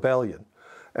in a rebellion.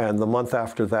 And the month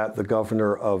after that, the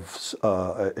governor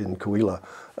in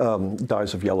Coahuila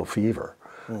dies of yellow fever.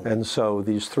 And so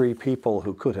these three people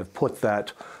who could have put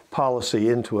that policy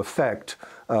into effect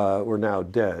were now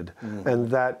dead. And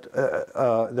that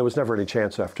there was never any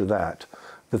chance after that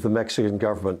the Mexican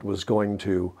government was going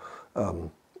to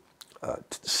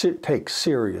take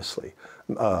seriously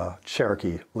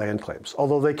Cherokee land claims,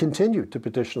 although they continued to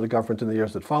petition the government in the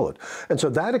years that followed. And so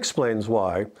that explains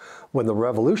why, when the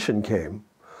revolution came,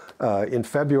 in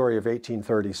February of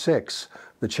 1836,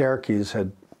 the Cherokees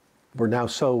were now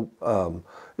so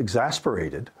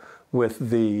exasperated with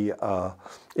the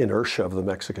inertia of the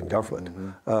Mexican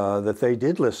government that they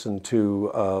did listen to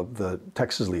the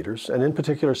Texas leaders, and in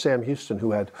particular Sam Houston,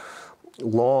 who had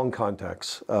long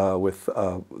contacts with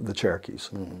the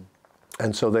Cherokees.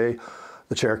 And so the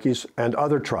Cherokees and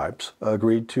other tribes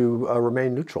agreed to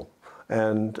remain neutral.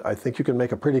 And I think you can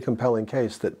make a pretty compelling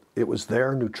case that it was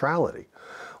their neutrality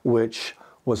which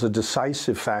was a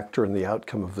decisive factor in the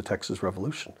outcome of the Texas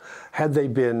Revolution. Had they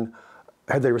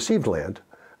received land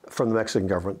from the Mexican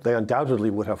government, they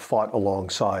undoubtedly would have fought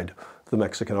alongside the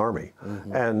Mexican army.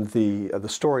 And the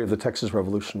story of the Texas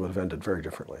Revolution would have ended very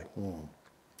differently.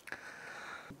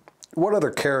 What other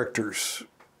characters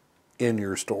in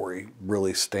your story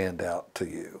really stand out to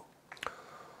you?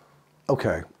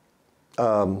 Okay.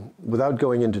 Without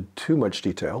going into too much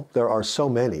detail, there are so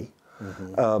many.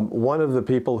 One of the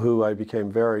people who I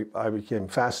became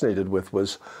fascinated with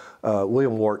was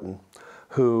William Wharton,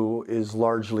 who is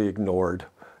largely ignored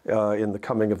in the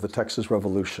coming of the Texas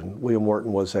Revolution. William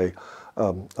Wharton was a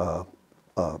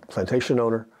plantation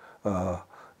owner,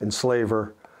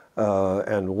 enslaver,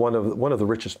 and one of the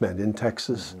richest men in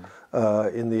Texas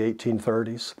in the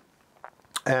 1830s.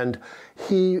 And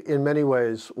he, in many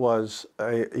ways, was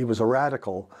a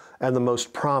radical, and the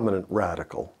most prominent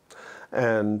radical.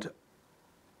 And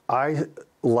I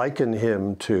liken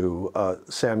him to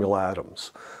Samuel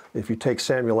Adams. If you take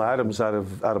Samuel Adams out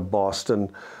of Boston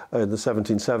in the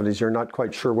 1770s, you're not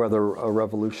quite sure whether a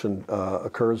revolution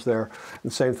occurs there.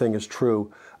 The same thing is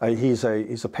true.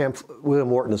 William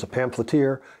Wharton is a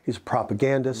pamphleteer. He's a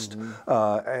propagandist.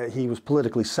 He was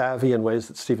politically savvy in ways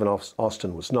that Stephen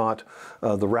Austin was not.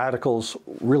 The Radicals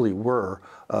really were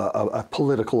a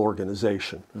political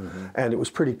organization, and it was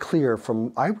pretty clear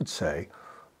from, I would say,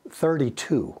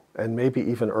 32 and maybe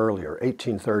even earlier,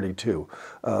 1832,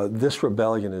 this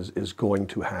rebellion is going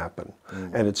to happen.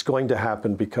 And it's going to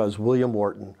happen because William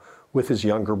Wharton, with his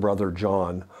younger brother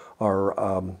John,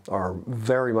 are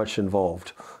very much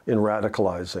involved in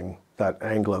radicalizing that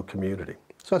Anglo community.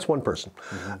 So that's one person.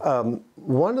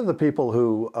 One of the people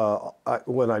who,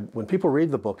 when people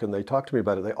read the book and they talk to me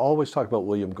about it, they always talk about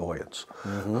William Goyens,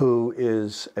 who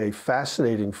is a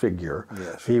fascinating figure.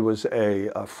 Yes. He was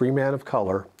a free man of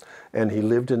color, and he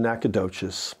lived in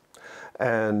Nacogdoches,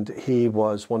 and he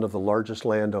was one of the largest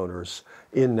landowners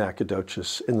in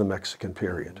Nacogdoches in the Mexican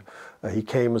period. He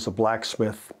came as a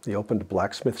blacksmith. He opened a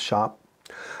blacksmith shop.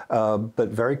 But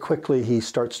very quickly he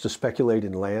starts to speculate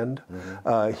in land.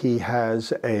 He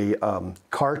has a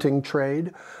carting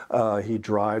trade. He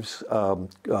drives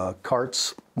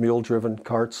carts, mule-driven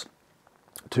carts,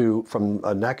 from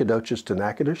Nacogdoches to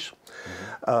Natchitoches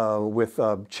with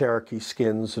Cherokee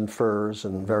skins and furs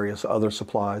and various other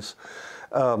supplies,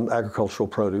 agricultural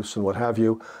produce and what have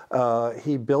you.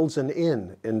 He builds an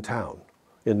inn in town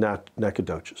in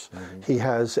Nacogdoches. He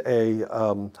has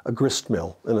a grist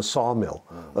mill and a sawmill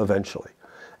eventually.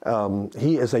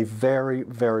 He is a very,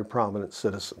 very prominent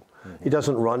citizen. He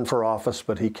doesn't run for office,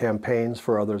 but he campaigns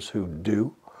for others who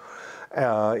do.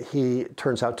 He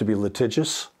turns out to be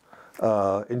litigious,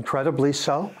 incredibly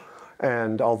so.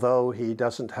 And although he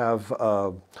doesn't have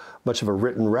much of a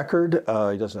written record,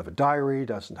 he doesn't have a diary,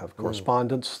 doesn't have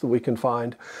correspondence that we can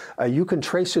find, you can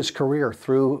trace his career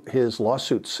through his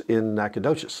lawsuits in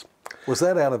Nacogdoches. Was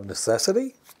that out of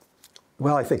necessity?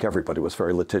 Well, I think everybody was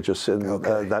very litigious in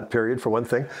that period, for one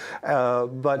thing.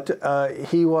 But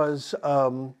he was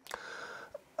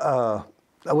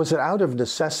it out of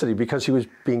necessity because he was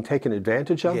being taken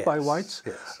advantage of by whites?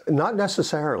 Yes. Not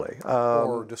necessarily.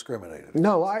 Or discriminated?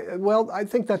 No, I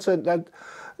think that's a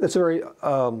very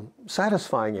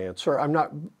satisfying answer.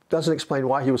 Doesn't explain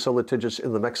why he was so litigious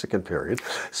in the Mexican period.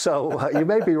 So you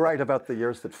may be right about the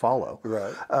years that follow.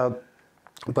 Right.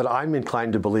 But I'm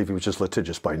inclined to believe he was just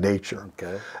litigious by nature.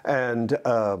 Okay. And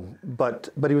but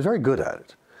he was very good at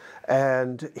it.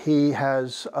 And he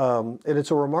has, and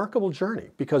it's a remarkable journey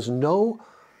because no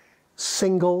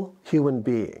single human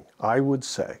being, I would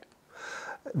say,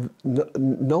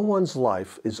 no one's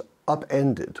life is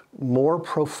upended more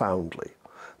profoundly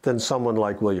than someone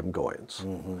like William Goyens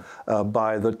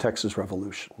by the Texas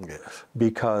Revolution. Yes.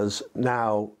 Because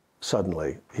now,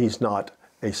 suddenly, he's not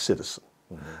a citizen.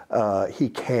 He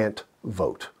can't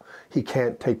vote. He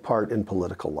can't take part in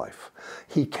political life.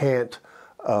 He can't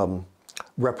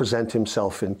represent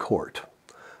himself in court.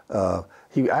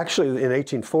 He actually, in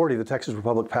 1840, the Texas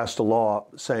Republic passed a law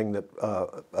saying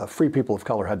that free people of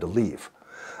color had to leave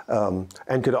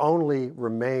and could only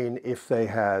remain if they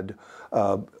had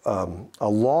a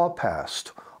law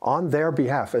passed on their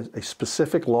behalf, a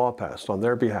specific law passed on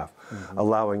their behalf,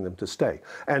 allowing them to stay.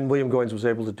 And William Goyens was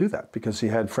able to do that because he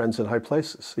had friends in high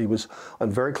places. He was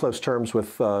on very close terms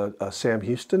with Sam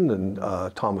Houston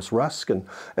and Thomas Rusk and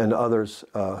others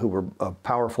who were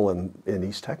powerful in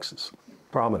East Texas,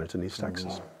 prominent in East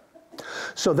Texas.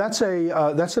 So that's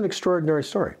an extraordinary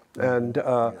story. And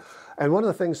one of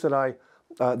the things that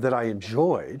I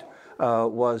enjoyed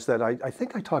was that I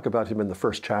think I talk about him in the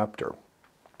first chapter.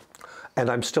 And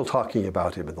I'm still talking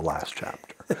about him in the last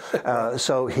chapter.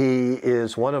 So he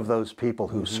is one of those people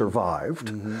who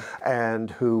survived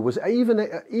and who was,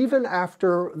 even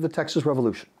after the Texas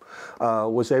Revolution,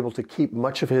 was able to keep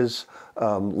much of his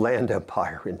land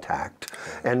empire intact.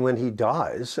 And when he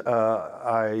dies,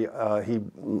 he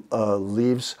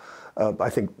leaves, I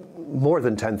think, more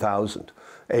than 10,000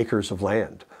 acres of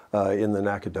land in the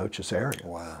Nacogdoches area.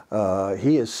 Wow.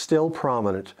 He is still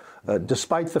prominent,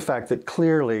 despite the fact that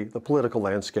clearly the political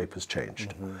landscape has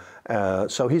changed.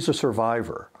 So he's a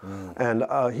survivor. And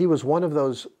he was one of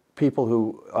those people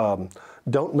who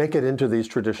don't make it into these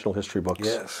traditional history books.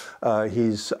 Yes.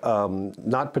 He's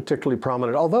not particularly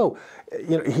prominent, although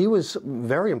he was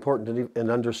very important in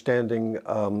understanding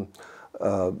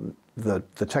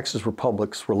the Texas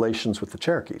Republic's relations with the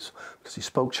Cherokees, because he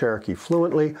spoke Cherokee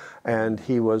fluently, and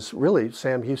he was really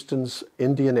Sam Houston's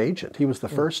Indian agent. He was the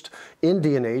first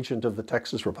Indian agent of the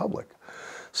Texas Republic.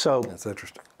 So that's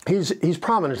interesting. He's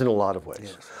prominent in a lot of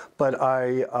ways, Yes. but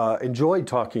I enjoyed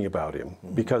talking about him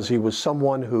because he was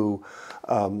someone who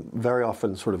very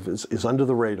often sort of is under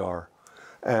the radar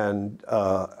and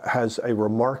has a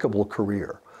remarkable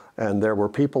career. And there were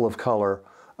people of color.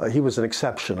 He was an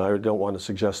exception. I don't want to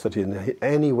suggest that in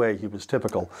any way he was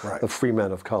typical Right. of free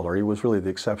men of color. He was really the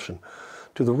exception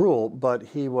to the rule, but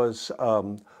he was,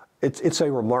 it's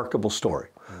a remarkable story.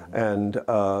 And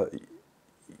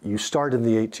you start in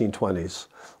the 1820s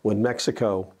when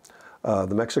Mexico,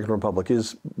 the Mexican Republic,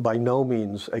 is by no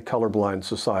means a colorblind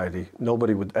society.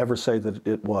 Nobody would ever say that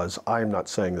it was. I'm not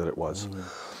saying that it was.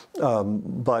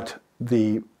 But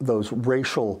those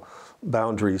racial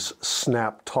boundaries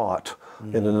snap taut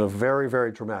in a very,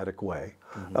 very dramatic way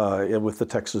with the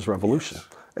Texas Revolution. Yes.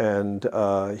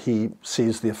 And he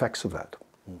sees the effects of that,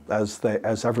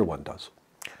 as everyone does.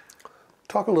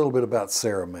 Talk a little bit about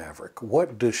Sarah Maverick.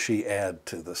 What does she add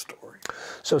to the story?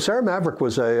 So Sarah Maverick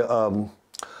was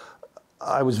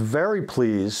I was very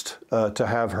pleased to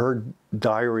have her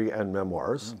diary and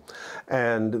memoirs,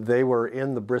 and they were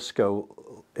in the Briscoe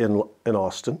in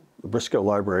Austin, the Briscoe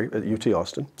Library at UT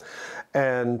Austin.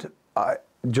 And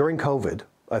during COVID,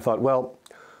 I thought, well,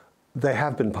 they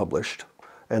have been published,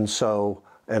 and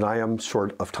I am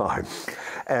short of time.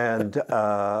 And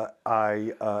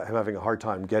I am having a hard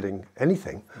time getting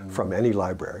anything from any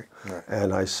library. Right.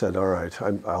 And I said, all right,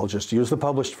 I'll just use the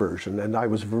published version. And I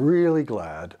was really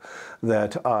glad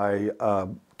that I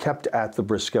kept at the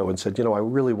Briscoe and said, I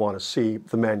really want to see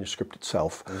the manuscript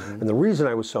itself. And the reason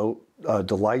I was so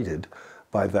delighted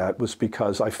by that was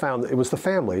because I found it was the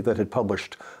family that had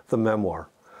published the memoir.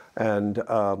 And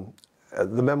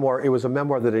the memoir, it was a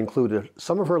memoir that included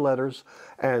some of her letters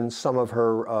and some of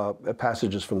her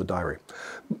passages from the diary.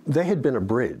 They had been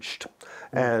abridged,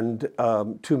 and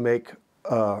to make,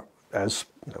 as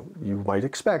you might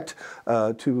expect,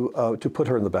 to put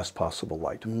her in the best possible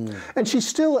light. And she's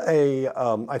still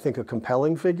I think, a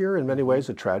compelling figure in many ways,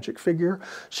 a tragic figure.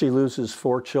 She loses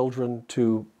 4 children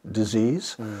to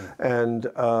disease, and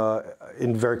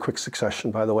in very quick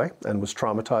succession, by the way, and was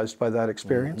traumatized by that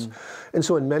experience. And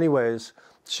so in many ways,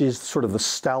 she's sort of the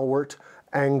stalwart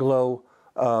Anglo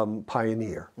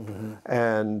pioneer.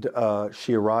 And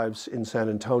she arrives in San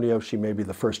Antonio. She may be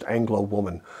the first Anglo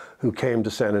woman who came to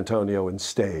San Antonio and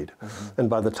stayed. And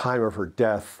by the time of her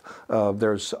death,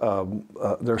 there's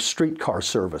streetcar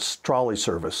service, trolley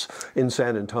service in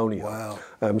San Antonio.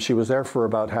 Wow. She was there for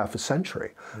about half a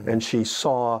century, and she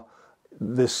saw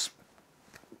this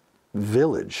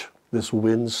village, this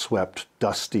windswept,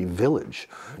 dusty village,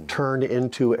 turn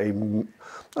into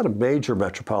not a major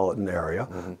metropolitan area,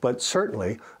 but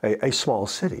certainly a small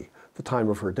city at the time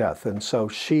of her death. And so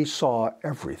she saw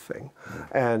everything.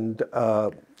 And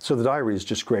so the diary is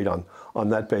just great on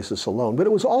that basis alone. But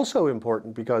it was also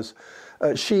important because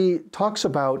she talks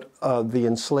about the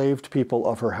enslaved people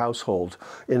of her household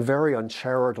in very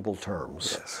uncharitable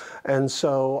terms. Yes. And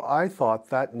so I thought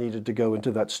that needed to go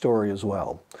into that story as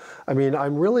well. I mean,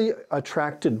 I'm really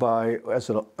attracted by, as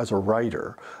a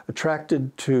writer,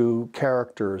 attracted to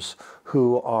characters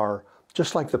who are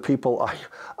just like the people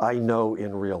I know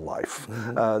in real life.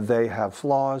 They have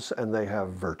flaws and they have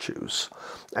virtues.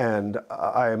 And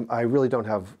I really don't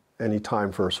have any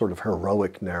time for sort of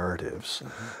heroic narratives.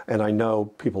 And I know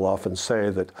people often say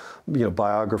that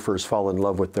biographers fall in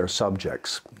love with their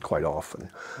subjects quite often.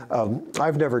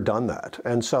 I've never done that.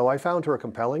 And so I found her a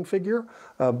compelling figure,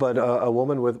 but a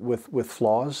woman with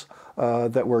flaws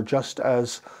that were just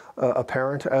as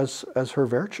apparent as her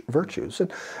virtues.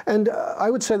 And I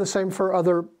would say the same for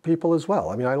other people as well.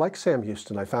 I mean, I like Sam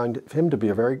Houston. I found him to be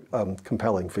a very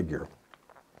compelling figure.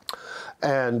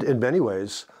 And in many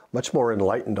ways, much more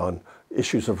enlightened on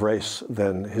issues of race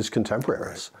than his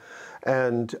contemporaries.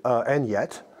 Right. And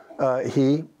yet,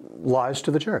 he lies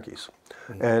to the Cherokees.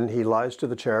 And he lies to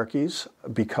the Cherokees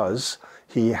because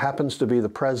he happens to be the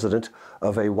president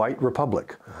of a white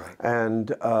republic. Right. And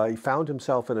he found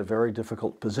himself in a very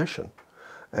difficult position.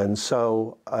 And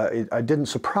so it didn't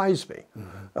surprise me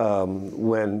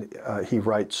when he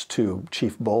writes to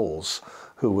Chief Bowles,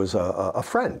 who was a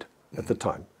friend at the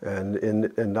time.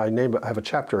 And I have a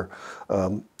chapter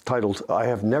titled, "I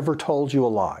Have Never Told You a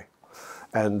Lie."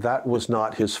 And that was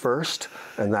not his first,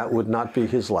 and that would not be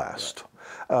his last.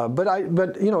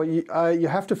 But you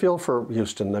have to feel for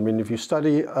Houston. I mean, if you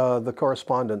study the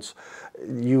correspondence,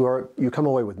 you come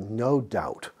away with no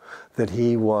doubt that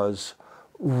he was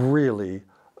really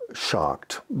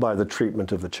shocked by the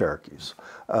treatment of the Cherokees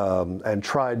and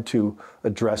tried to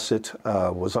address it,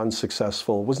 was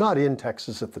unsuccessful, was not in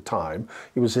Texas at the time.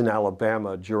 He was in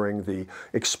Alabama during the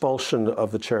expulsion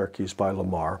of the Cherokees by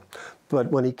Lamar. But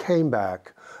when he came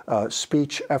back,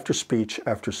 speech after speech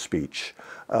after speech,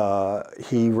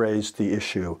 he raised the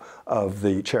issue of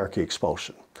the Cherokee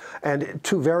expulsion. And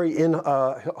to very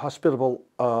inhospitable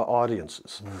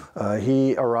audiences.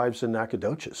 He arrives in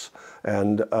Nacogdoches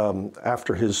and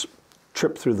after his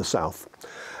trip through the South,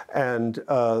 and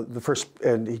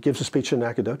he gives a speech in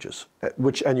Nacogdoches,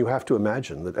 and you have to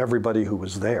imagine that everybody who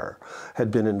was there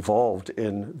had been involved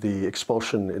in the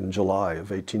expulsion in July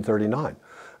of 1839.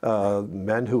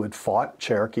 Men who had fought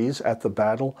Cherokees at the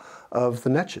Battle of the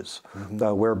Neches,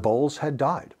 where Bowles had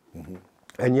died.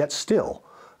 And yet still,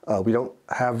 we don't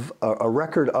have a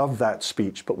record of that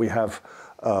speech, but we have,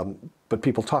 but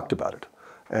people talked about it.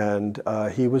 And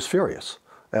he was furious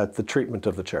at the treatment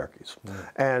of the Cherokees.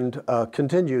 And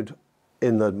continued he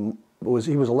was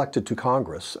elected to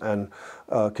Congress and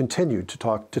continued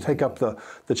to take up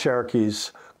the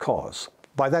Cherokees' cause.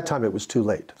 By that time, it was too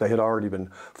late. They had already been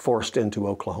forced into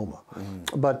Oklahoma.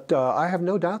 But I have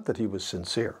no doubt that he was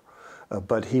sincere.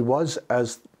 But he was,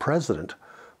 as president,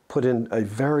 put in a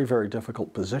very, very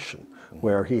difficult position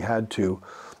where he had to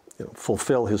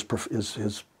fulfill his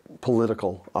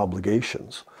political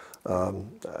obligations.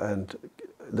 And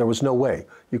there was no way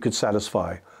you could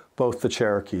satisfy both the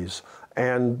Cherokees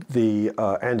and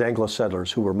and Anglo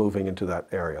settlers who were moving into that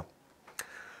area.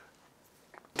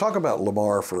 Talk about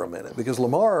Lamar for a minute, because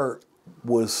Lamar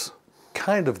was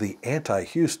kind of the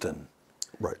anti-Houston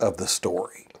of the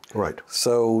story. Right.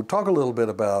 So talk a little bit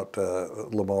about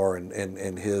Lamar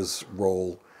and his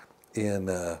role in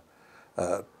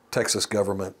Texas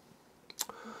government.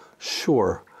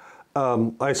 Sure.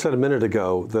 I said a minute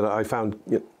ago that I found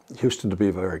Houston to be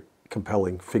a very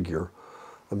compelling figure,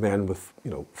 a man with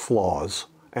flaws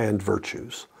and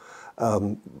virtues.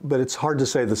 But it's hard to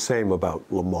say the same about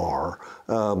Lamar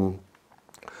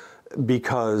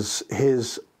because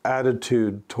his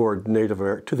attitude toward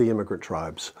to the immigrant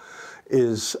tribes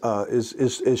is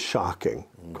shocking,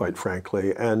 quite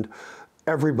frankly. And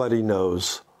everybody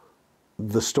knows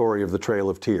the story of the Trail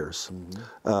of Tears,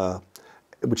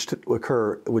 which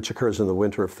occurs in the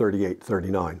winter of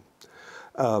 38-39.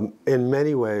 In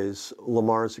many ways,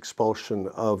 Lamar's expulsion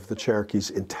of the Cherokees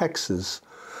in Texas,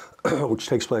 which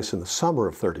takes place in the summer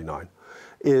of 39,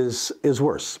 is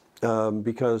worse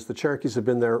because the Cherokees have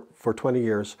been there for 20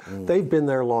 years. They've been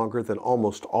there longer than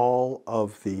almost all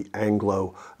of the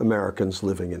Anglo-Americans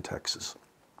living in Texas,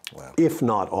 if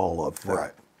not all of them.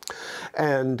 Right.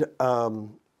 And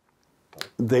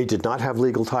they did not have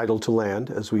legal title to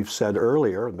land, as we've said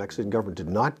earlier. The Mexican government did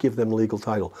not give them legal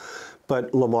title,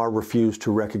 but Lamar refused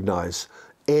to recognize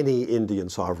any Indian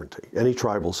sovereignty, any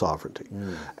tribal sovereignty.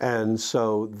 And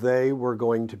so they were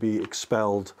going to be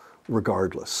expelled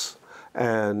regardless.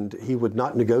 And he would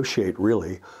not negotiate,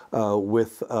 really,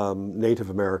 with Native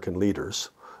American leaders.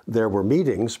 There were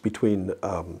meetings between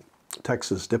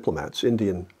Texas diplomats,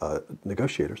 Indian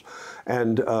negotiators,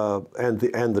 and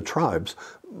the tribes,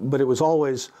 but it was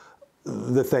always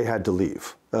that they had to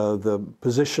leave. The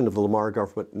position of the Lamar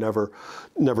government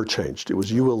never changed. It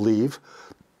was, you will leave,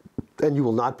 and you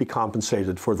will not be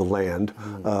compensated for the land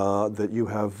that you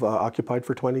have occupied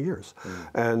for 20 years.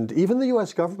 And even the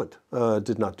U.S. government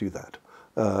did not do that.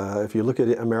 If you look at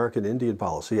American Indian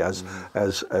policy, as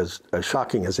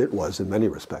shocking as it was in many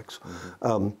respects,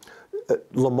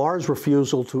 Lamar's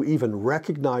refusal to even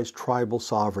recognize tribal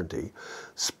sovereignty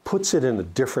puts it in a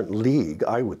different league,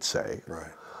 I would say,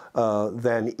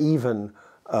 than even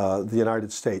the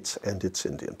United States and its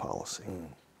Indian policy.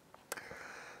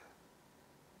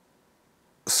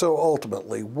 So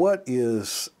ultimately, what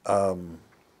is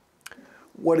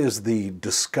the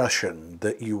discussion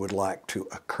that you would like to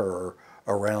occur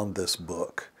around this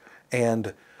book?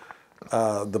 And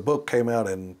the book came out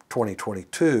in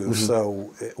 2022,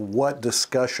 so what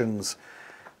discussions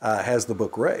has the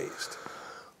book raised?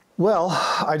 Well,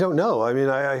 I don't know. I mean,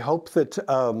 I hope that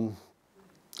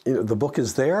the book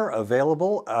is there,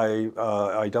 available.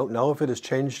 I don't know if it has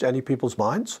changed any people's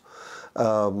minds.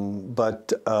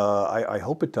 But I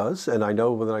hope it does, and I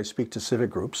know when I speak to civic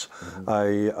groups,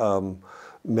 I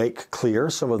make clear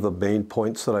some of the main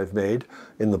points that I've made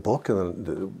in the book and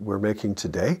that we're making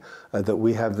today, that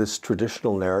we have this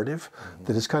traditional narrative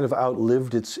that has kind of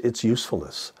outlived its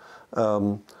usefulness.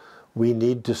 We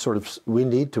need to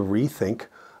rethink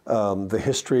the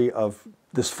history of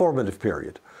this formative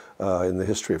period in the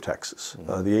history of Texas,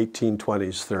 the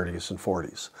 1820s, 30s, and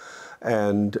 40s,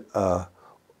 and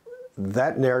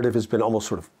that narrative has been almost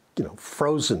sort of,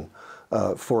 frozen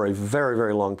for a very,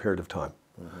 very long period of time.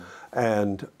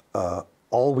 And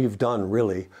all we've done,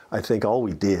 really, I think all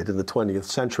we did in the 20th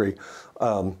century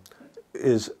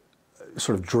is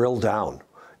sort of drill down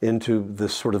into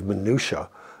this sort of minutia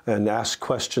and ask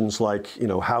questions like, you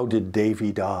know, how did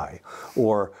Davy die?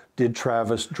 Or did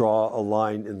Travis draw a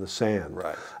line in the sand?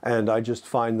 Right. And I just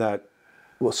find that,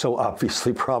 well, so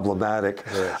obviously problematic,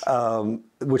 Yes.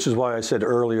 Which is why I said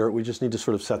earlier, we just need to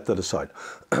sort of set that aside.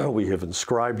 We have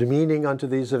inscribed meaning onto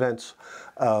these events.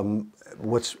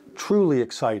 What's truly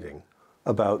exciting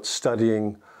about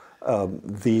studying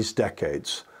these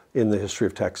decades in the history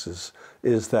of Texas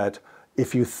is that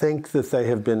if you think that they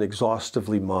have been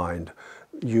exhaustively mined,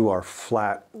 you are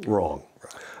flat wrong.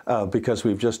 Because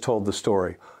we've just told the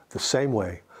story the same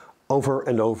way over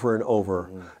and over and over,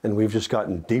 and we've just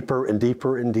gotten deeper and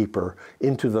deeper and deeper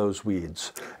into those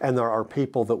weeds. And there are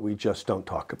people that we just don't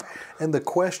talk about. And the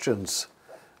questions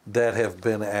that have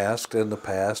been asked in the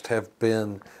past have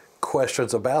been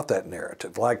questions about that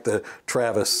narrative, like the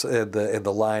Travis and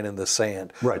the line in the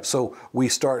sand. Right. So we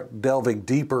start delving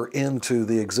deeper into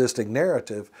the existing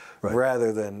narrative Right.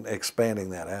 rather than expanding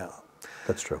that out.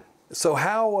 That's true. So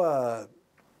how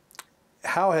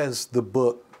has the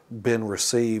book been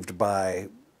received by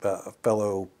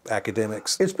fellow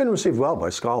academics? It's been received well by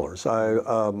scholars.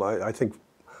 I think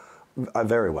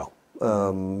very well.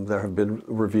 There have been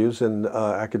reviews in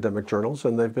academic journals,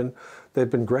 and they've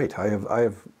been great. I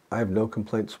have no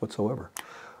complaints whatsoever.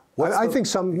 I think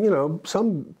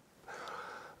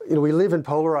we live in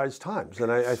polarized times, and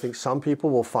I think some people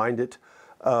will find it,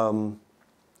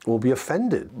 will be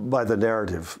offended by the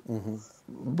narrative.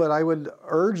 But I would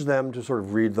urge them to sort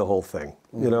of read the whole thing.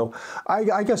 You know,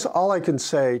 I guess all I can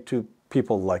say to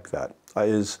people like that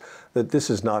is that this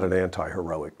is not an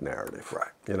anti-heroic narrative.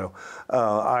 Right. You know,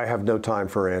 I have no time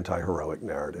for anti-heroic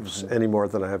narratives any more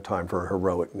than I have time for a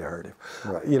heroic narrative.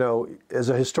 Right. You know, as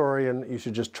a historian, you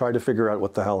should just try to figure out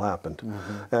what the hell happened,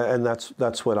 and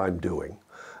that's what I'm doing.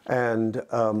 And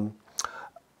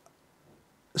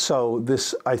so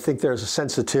I think there's a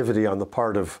sensitivity on the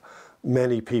part of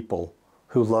many people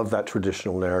who love that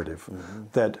traditional narrative,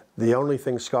 that the only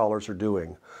thing scholars are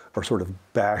doing are sort of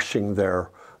bashing their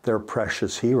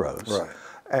precious heroes. Right.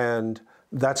 And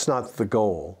that's not the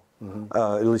goal,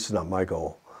 at least it's not my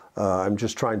goal. I'm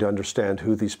just trying to understand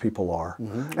who these people are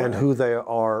and who they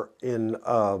are in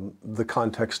the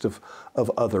context of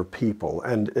other people.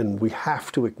 And we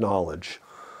have to acknowledge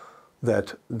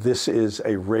that this is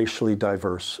a racially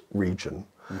diverse region.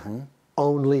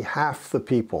 Only half the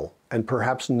people, and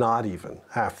perhaps not even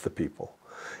half the people,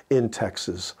 in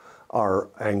Texas are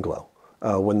Anglo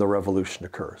when the revolution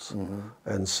occurs.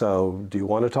 And so do you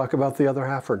want to talk about the other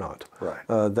half or not?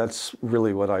 Right. That's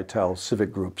really what I tell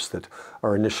civic groups that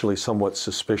are initially somewhat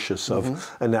suspicious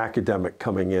of an academic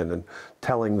coming in and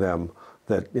telling them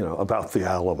that, you know, about the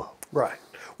Alamo. Right.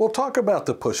 Well, talk about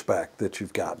the pushback that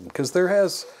you've gotten, because there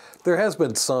has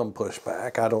been some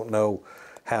pushback. I don't know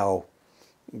how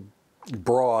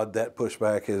broad that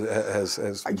pushback has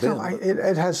been.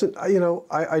 It hasn't.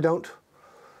 I don't.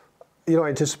 I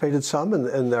anticipated some,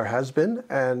 and there has been,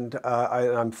 and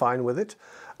I'm fine with it.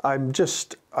 I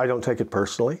don't take it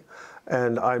personally,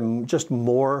 and I'm just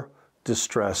more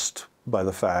distressed by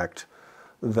the fact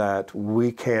that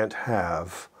we can't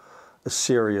have a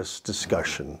serious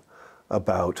discussion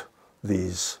about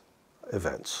these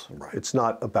events. Right. It's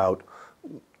not about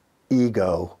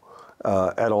ego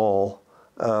at all.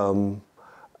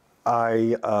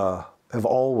 I have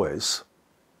always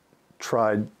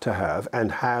tried to have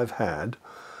and have had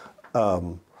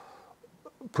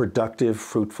productive,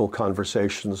 fruitful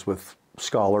conversations with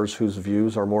scholars whose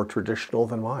views are more traditional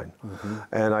than mine.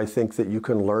 And I think that you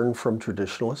can learn from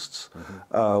traditionalists.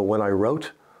 When I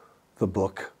wrote the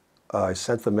book, I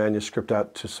sent the manuscript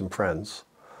out to some friends,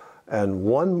 and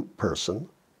one person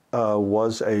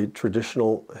was a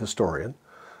traditional historian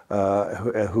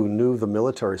who knew the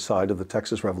military side of the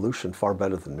Texas Revolution far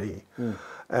better than me.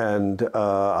 And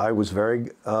I was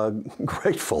very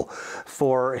grateful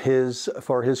for his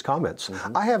comments.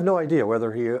 I have no idea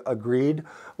whether he agreed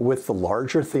with the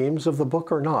larger themes of the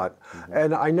book or not.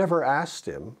 And I never asked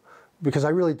him because I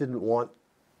really didn't want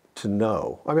to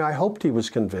know. I mean, I hoped he was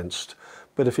convinced,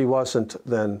 but if he wasn't,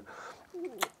 then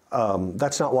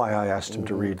that's not why I asked him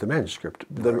to read the manuscript.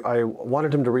 I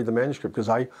wanted him to read the manuscript because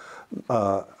I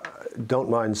don't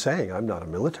mind saying I'm not a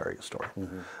military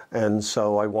historian. And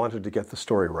so I wanted to get the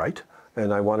story right,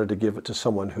 and I wanted to give it to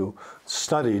someone who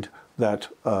studied that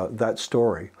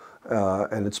story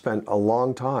and had spent a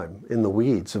long time in the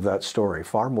weeds of that story,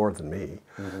 far more than me.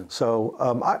 So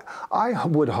I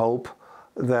would hope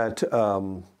that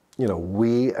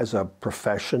we as a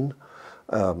profession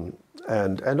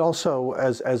And also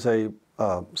as a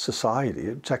society,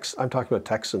 I'm talking about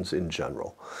Texans in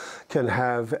general, can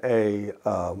have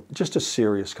just a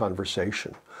serious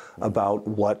conversation about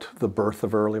what the birth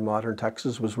of early modern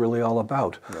Texas was really all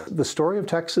about. Right. The story of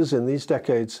Texas in these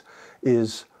decades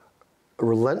is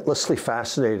relentlessly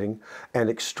fascinating and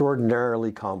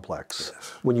extraordinarily complex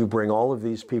when you bring all of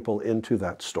these people into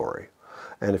that story.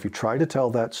 And if you try to tell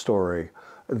that story,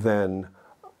 then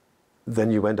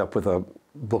you end up with a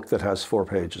book that has 4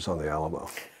 pages on the Alamo.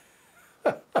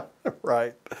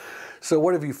 Right. So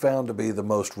what have you found to be the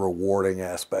most rewarding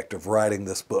aspect of writing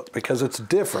this book? Because it's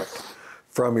different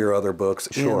from your other books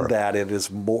in that it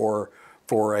is more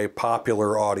for a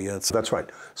popular audience. That's right.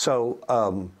 So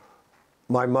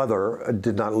my mother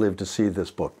did not live to see this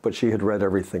book, but she had read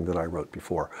everything that I wrote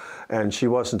before. And she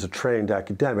wasn't a trained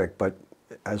academic, but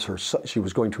as her son, she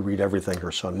was going to read everything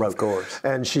her son wrote. Of course.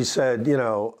 And she said, you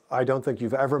know, I don't think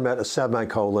you've ever met a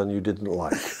semicolon you didn't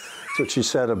like. That's what she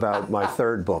said about my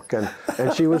third book. And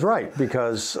she was right,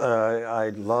 because I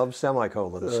love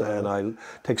semicolons, and it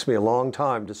takes me a long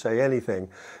time to say anything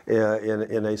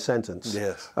in a sentence,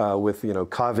 with, you know,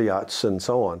 caveats and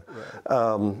so on.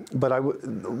 Right. But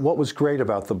what was great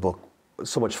about the book,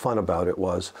 so much fun about it,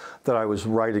 was that I was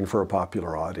writing for a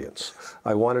popular audience.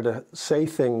 I wanted to say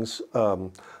things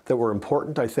that were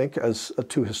important, I think, as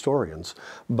to historians.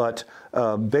 But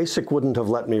Basic wouldn't have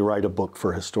let me write a book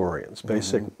for historians.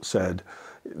 Basic said,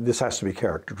 this has to be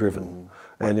character-driven.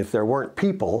 And if there weren't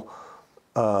people,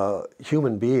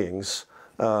 human beings,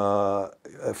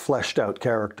 fleshed out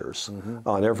characters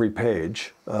on every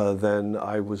page, then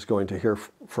I was going to hear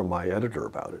from my editor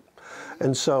about it.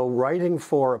 And so writing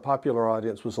for a popular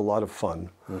audience was a lot of fun,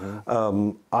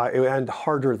 and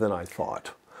harder than I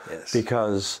thought,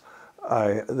 because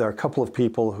there are a couple of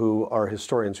people who are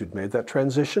historians who'd made that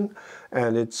transition,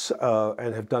 and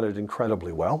and have done it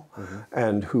incredibly well,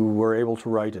 and who were able to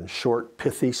write in short,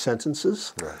 pithy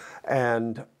sentences,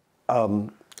 and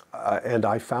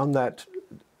I found that,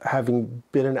 having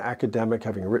been an academic,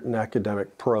 having written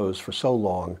academic prose for so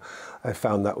long, I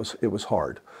found that it was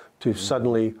hard to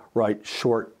suddenly write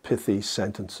short, pithy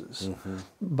sentences.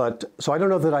 So I don't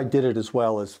know that I did it as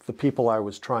well as the people I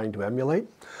was trying to emulate,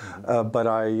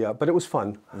 but it was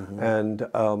fun, and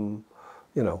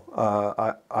you know,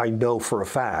 I know for a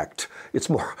fact it's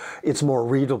more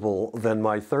readable than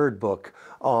my third book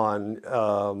on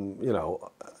you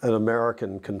know, an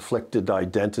American conflicted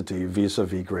identity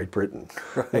vis-a-vis Great Britain.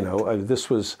 You know, this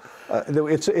was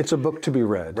it's a book to be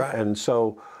read, and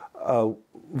so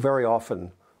very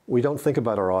often we don't think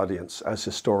about our audience as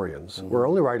historians. We're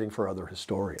only writing for other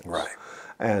historians. Right.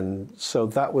 And so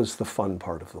that was the fun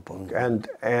part of the book,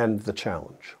 and the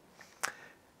challenge.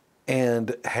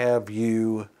 And have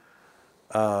you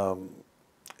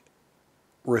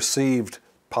received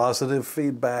positive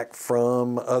feedback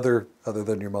from other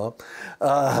than your mom?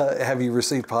 Have you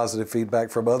received positive feedback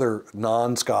from other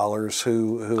non-scholars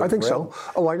who I think so.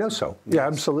 Oh, I know so. Yeah,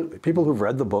 absolutely. People who've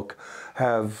read the book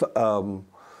have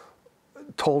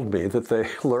told me that they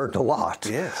learned a lot.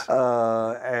 Yes.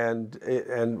 And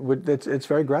it's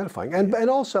very gratifying. And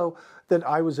also that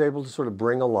I was able to sort of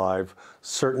bring alive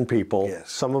certain people,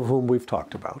 some of whom we've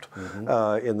talked about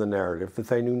in the narrative, that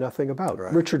they knew nothing about.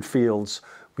 Richard Fields,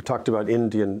 we talked about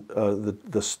Indian,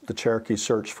 the Cherokee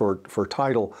search for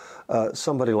title.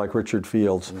 Somebody like Richard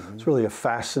Fields is really a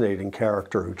fascinating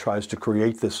character who tries to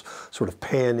create this sort of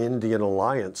pan-Indian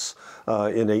alliance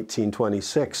in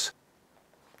 1826.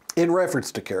 In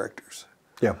reference to characters,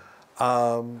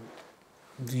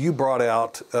 you brought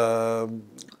out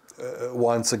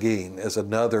Juan Seguin as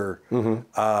another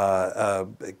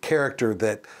character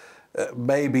that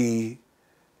maybe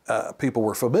people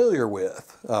were familiar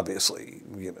with. Obviously,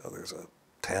 you know, there's a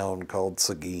town called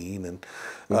Seguin and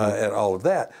all of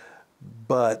that.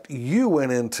 But you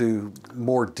went into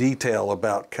more detail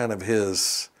about kind of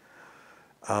his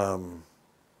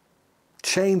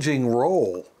changing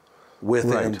role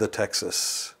within the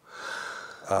Texas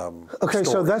Okay, story.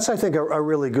 so that's, I think, a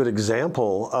really good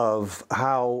example of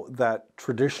how that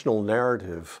traditional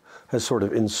narrative has sort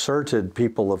of inserted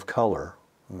people of color,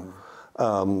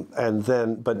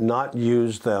 but not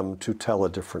used them to tell a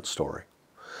different story.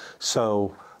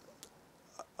 So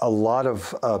a lot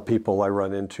of people I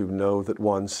run into know that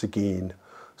Juan Seguin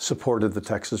supported the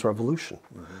Texas Revolution,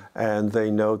 and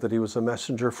they know that he was a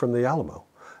messenger from the Alamo.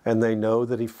 And they know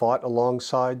that he fought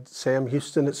alongside Sam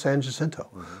Houston at San Jacinto.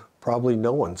 Probably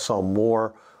no one saw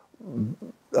more,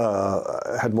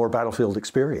 had more battlefield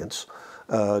experience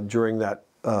during that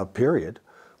period,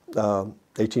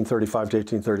 1835 to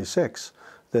 1836,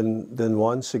 than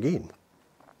Juan Seguin.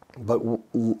 but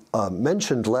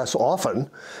mentioned less often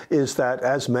is that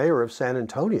as mayor of San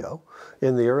Antonio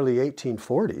in the early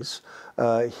 1840s,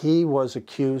 he was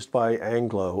accused by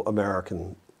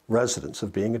Anglo-American residents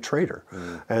of being a traitor.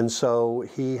 And so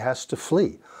he has to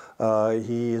flee.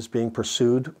 He is being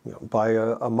pursued by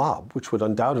a mob, which would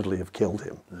undoubtedly have killed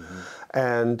him.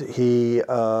 And he,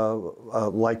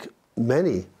 like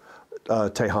many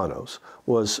Tejanos,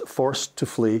 was forced to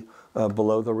flee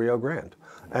below the Rio Grande.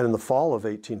 And in the fall of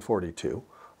 1842,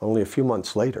 only a few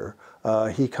months later,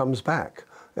 he comes back.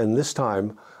 And this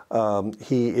time,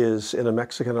 he is in a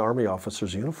Mexican army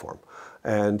officer's uniform.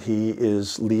 And he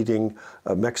is leading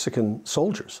Mexican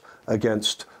soldiers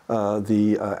against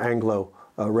the Anglo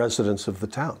residents of the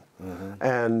town.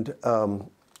 And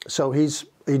so he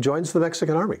joins the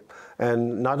Mexican army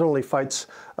and not only fights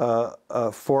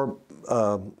for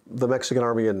the Mexican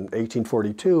army in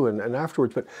 1842 and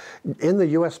afterwards, but in the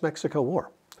U.S.-Mexico War.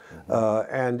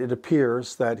 And it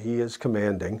appears that he is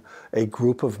commanding a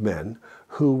group of men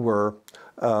who were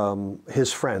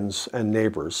his friends and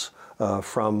neighbors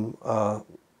from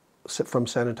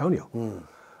San Antonio.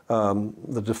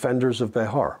 The Defenders of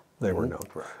Bejar, they were known.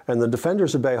 And the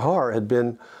Defenders of Bejar had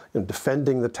been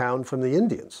defending the town from the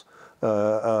Indians,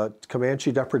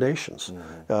 Comanche depredations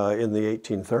in the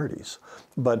 1830s.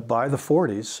 But by the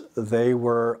 40s, they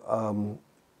were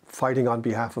fighting on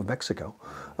behalf of Mexico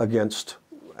against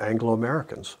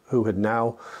Anglo-Americans who had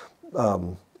now,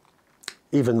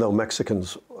 even though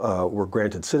Mexicans were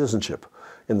granted citizenship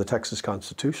in the Texas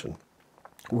Constitution,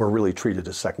 were really treated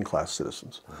as second-class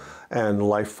citizens. And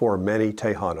life for many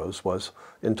Tejanos was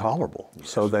intolerable,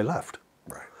 so they left.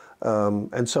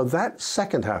 And so that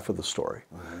second half of the story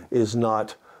is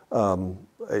not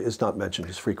mentioned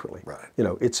as frequently.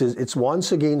 It's Juan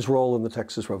Seguin's role in the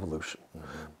Texas Revolution,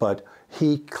 but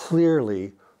he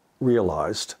clearly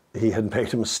realized he had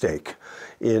made a mistake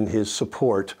in his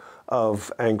support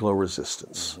of Anglo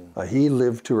resistance. He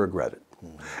lived to regret it.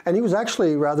 And he was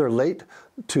actually rather late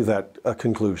to that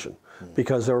conclusion,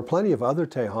 because there were plenty of other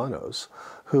Tejanos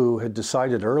who had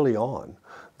decided early on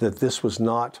that this was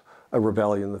not a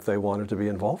rebellion that they wanted to be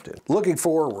involved in. Looking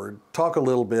forward, talk a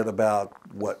little bit about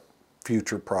what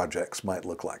future projects might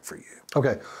look like for you.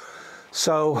 Okay,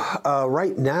 so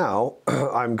right now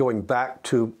I'm going back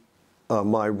to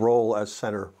my role as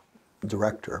center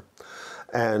director.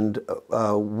 And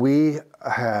we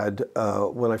had,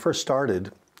 when I first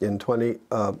started in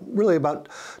really about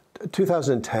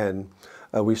 2010,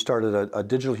 we started a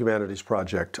digital humanities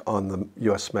project on the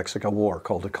U.S.-Mexico War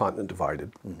called A Continent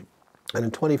Divided. And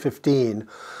in 2015,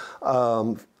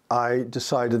 I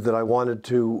decided that I wanted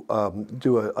to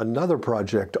do another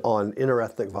project on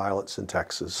interethnic violence in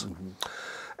Texas.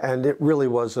 And it really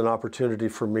was an opportunity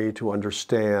for me to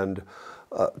understand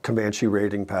Comanche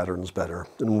raiding patterns better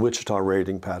and Wichita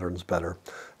raiding patterns better,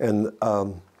 and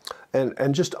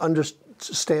just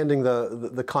understanding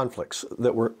the conflicts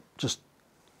that were just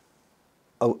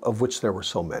of which there were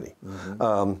so many.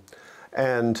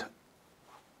 And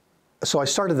so I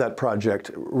started that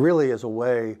project really as a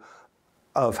way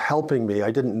of helping me.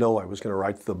 I didn't know I was going to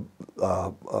write the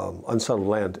Unsettled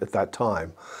Land at that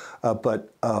time,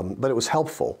 but it was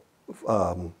helpful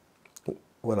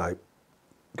when I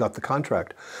got the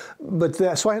contract. But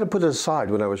so I had to put it aside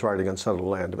when I was writing Unsettled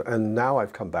Land, and now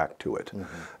I've come back to it.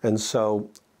 And so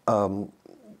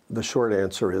the short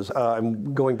answer is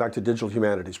I'm going back to digital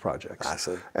humanities projects. I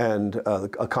see. And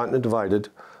A Continent Divided,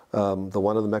 the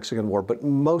one of the Mexican War, but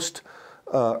most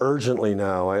urgently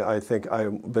now, I think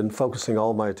I've been focusing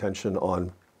all my attention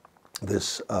on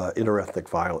this interethnic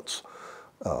violence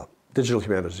digital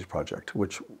humanities project,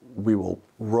 which we will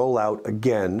roll out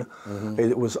again.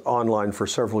 It was online for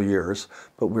several years,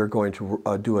 but we're going to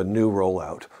do a new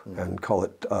rollout and call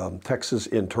it Texas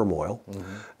in Turmoil.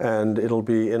 And it'll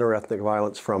be interethnic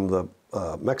violence from the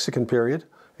Mexican period,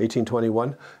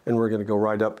 1821, and we're going to go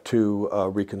right up to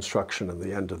Reconstruction and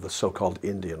the end of the so-called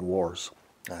Indian Wars.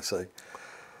 I see.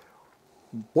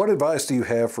 What advice do you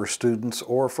have for students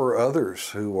or for others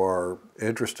who are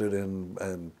interested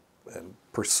in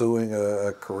pursuing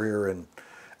a career in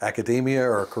academia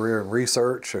or a career in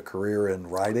research, a career in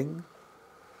writing?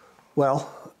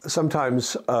 Well,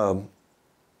 sometimes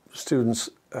students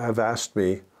have asked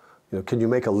me, can you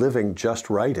make a living just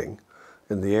writing?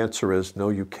 And the answer is, no,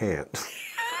 you can't.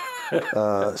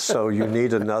 So you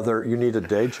need a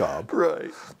day job.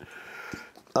 Right.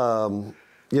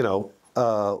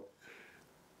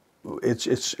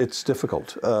 It's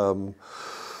difficult.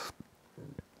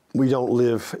 We don't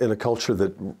live in a culture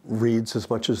that reads as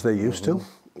much as they used to,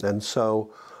 and so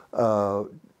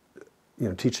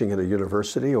teaching at a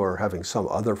university or having some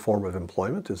other form of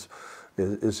employment is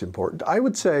is important. I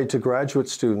would say to graduate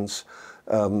students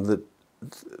that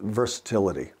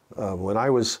versatility. When I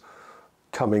was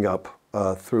coming up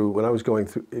when I was going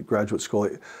through graduate school,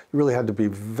 you really had to be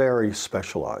very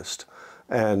specialized.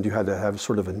 And you had to have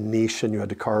sort of a niche, and you had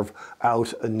to carve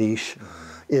out a niche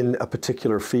in a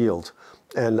particular field.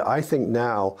 And I think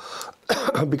now,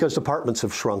 because departments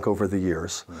have shrunk over the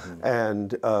years,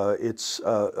 and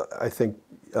I think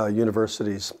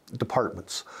universities,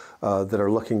 departments that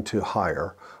are looking to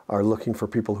hire are looking for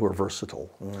people who are versatile.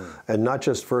 And not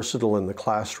just versatile in the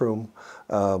classroom,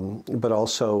 but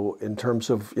also in terms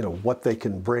of what they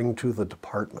can bring to the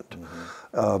department,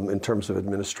 in terms of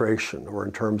administration or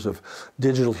in terms of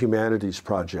digital humanities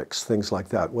projects, things like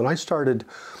that. When I started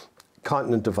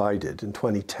Continent Divided in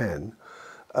 2010,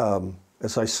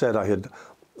 as I said,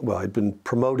 I'd been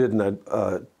promoted and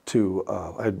I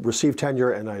had received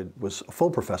tenure, and I was a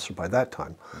full professor by that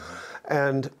time.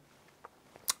 And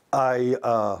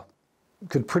I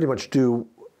could pretty much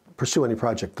pursue any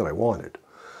project that I wanted.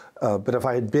 But if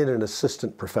I had been an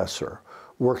assistant professor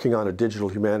working on a digital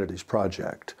humanities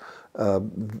project,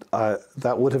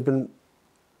 that would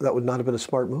not have been a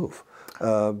smart move,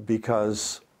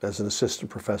 because as an assistant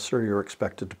professor, you're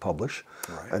expected to publish,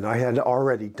 and I had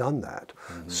already done that.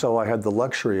 So I had the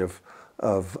luxury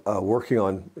of working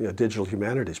on a digital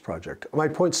humanities project. My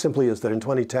point simply is that in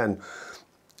 2010,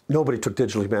 nobody took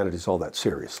digital humanities all that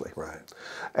seriously.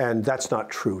 And that's not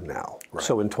true now.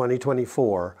 So in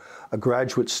 2024, a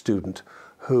graduate student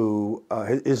who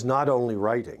is not only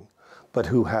writing, but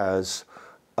who has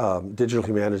digital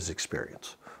humanities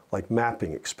experience, like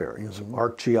mapping experience,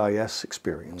 ArcGIS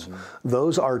experience.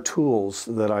 Those are tools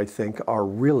that I think are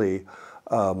really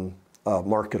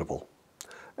marketable.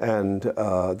 And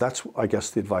that's, I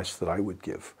guess, the advice that I would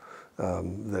give.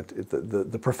 That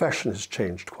the profession has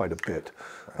changed quite a bit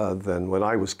than when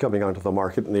I was coming onto the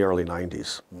market in the early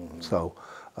 90s. So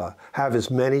have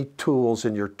as many tools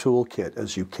in your toolkit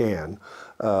as you can,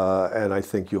 and I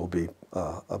think you'll be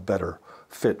a better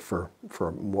fit for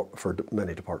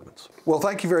many departments. Well,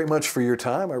 thank you very much for your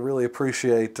time. I really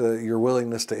appreciate your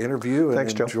willingness to interview,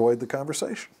 and enjoyed the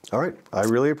conversation. All right. I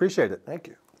really appreciate it. Thank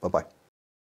you. Bye-bye.